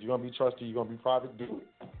administrator, if you're gonna be trustee, you're gonna be private, do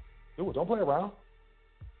it. Do it. Don't play around.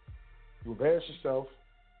 You embarrass yourself.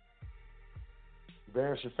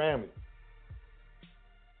 Embarrass your family.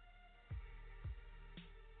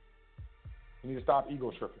 We need to stop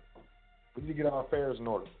ego tripping. We need to get our affairs in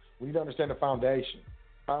order. We need to understand the foundation.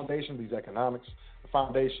 The foundation of these economics, the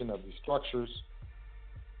foundation of these structures,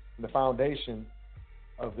 and the foundation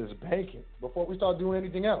of this banking before we start doing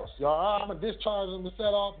anything else. I'm going to discharge them to set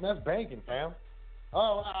off, and that's banking, fam.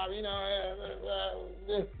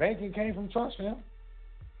 Banking came from trust, fam.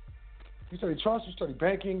 You study trust, you study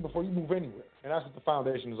banking before you move anywhere. And that's what the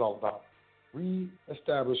foundation is all about.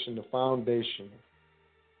 Re-establishing the foundation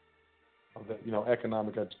of the,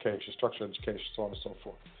 economic education, structural education, so on and so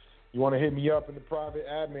forth. You want to hit me up in the private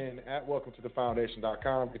admin at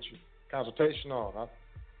welcometothefoundation.com. Get your consultation on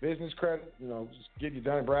business credit, just getting your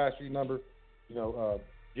Dun & Bradstreet number,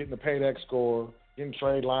 getting the PAYDEX score, getting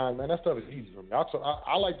trade line. Man, that stuff is easy for me.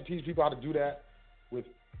 I like to teach people how to do that with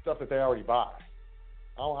stuff that they already buy.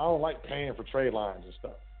 I don't like paying for trade lines and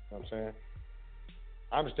stuff. You know what I'm saying?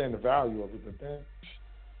 I understand the value of it, but then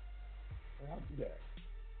I'll do that.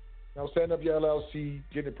 Setting up your LLC,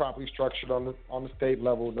 getting it properly structured on the state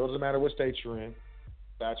level. It doesn't matter what state you're in.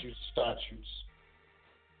 Statutes.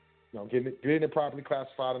 Getting it properly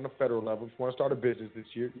classified on the federal level. If you want to start a business this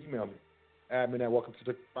year, email me. Admin at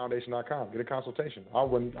welcometothefoundation.com. Get a consultation. I'll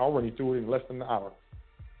run you through it in less than an hour.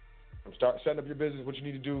 Start setting up your business, what you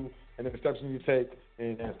need to do, and then the steps you need to take,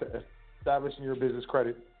 and establishing your business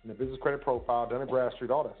credit, and the business credit profile, Dun & Bradstreet,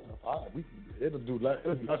 all that stuff. It'll do less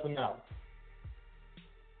than an hour.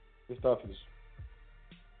 This stuff is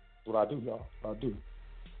what I do, y'all. What I do.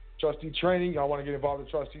 Trustee training. Y'all want to get involved in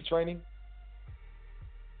trustee training?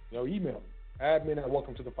 Email me. Admin at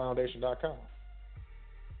welcometothefoundation.com.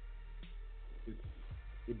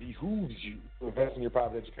 It behooves you to invest in your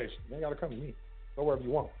private education. You ain't got to come to me. Go wherever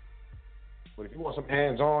you want. But if you want some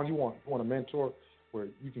hands-on, you want a mentor where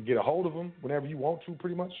you can get a hold of them whenever you want to,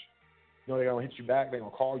 pretty much. They're going to hit you back. They're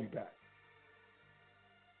going to call you back.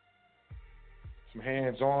 Some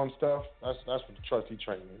hands-on stuff, that's what the trustee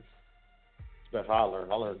training is. That's what I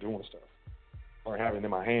learned. I learned doing stuff. I learned having it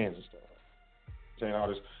in my hands and stuff. Saying all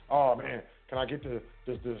this, oh man, can I get this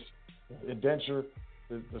indenture,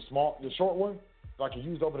 the short one, so I can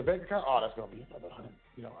use to open a bank account? Oh, that's gonna be another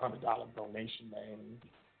 $100 donation, man.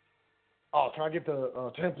 Oh, can I get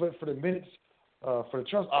the template for the minutes for the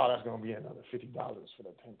trust? Oh, that's gonna be another $50 for the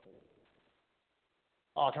template.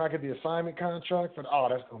 Oh, can I get the assignment contract for? Oh,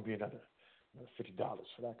 that's gonna be another $50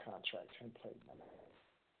 for that contract template.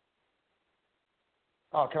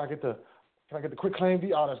 Oh, can I get the quick claim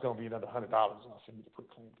deed? Oh, that's gonna be another $100. I'll send you the quick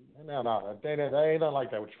claim deed. No, that ain't nothing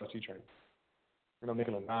like that with trustee training. No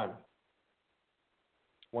nickel and dime.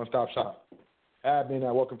 One-stop shop. Admin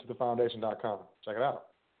at welcometothefoundation.com. Check it out.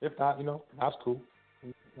 If not, that's cool.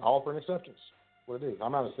 I offer an acceptance. What it is.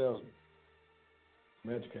 I'm not a salesman. I'm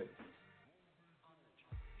an educator.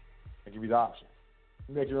 I give you the option.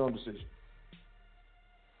 You make your own decision.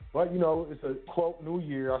 But, it's a, quote, new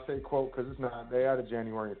year. I say quote because it's not. They added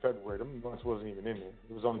January and February. Them months wasn't even in there.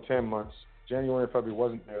 It was only 10 months. January and February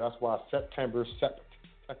wasn't there. That's why September,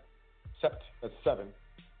 that's 7.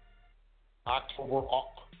 October,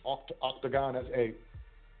 octagon, that's 8.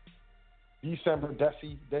 December,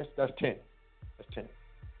 deci, that's 10. That's 10.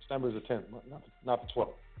 December is the 10th, not the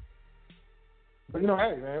 12th. But, hey,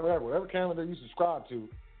 man, whatever calendar you subscribe to,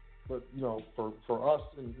 but, for us,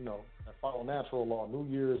 and, that follow natural law, New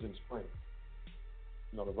Year's and spring,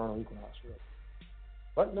 the vernal equinox. Really.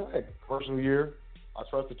 But, hey, commercial New Year, I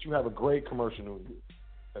trust that you have a great commercial New Year.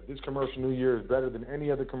 That this commercial New Year is better than any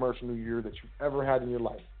other commercial New Year that you've ever had in your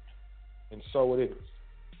life. And so it is.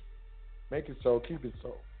 Make it so, keep it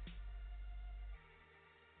so.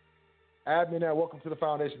 Admin at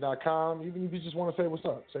welcometothefoundation.com. Even if you just want to say what's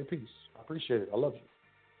up, say peace. I appreciate it. I love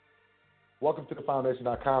you.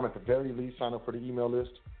 Welcometothefoundation.com. At the very least, sign up for the email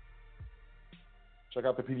list. Check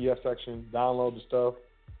out the PDF section. Download the stuff.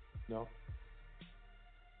 You know,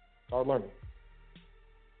 start learning.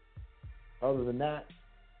 Other than that,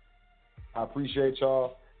 I appreciate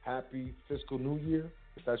y'all. Happy fiscal new year.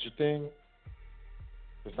 If that's your thing.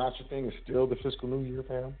 If it's not your thing, it's still the fiscal new year,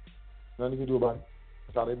 fam. Nothing you can do about it.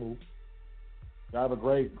 That's how they move. Y'all have a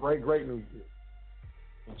great, great, great new year.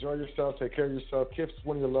 Enjoy yourself. Take care of yourself. Kiss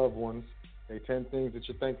one of your loved ones. Say 10 things that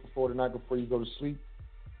you're thankful for tonight before you go to sleep.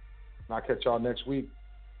 And I'll catch y'all next week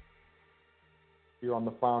here on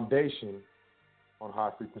The Foundation on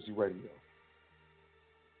High Frequency Radio.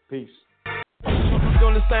 Peace.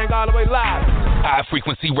 Doing this thing all the way live. High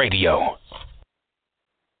Frequency Radio.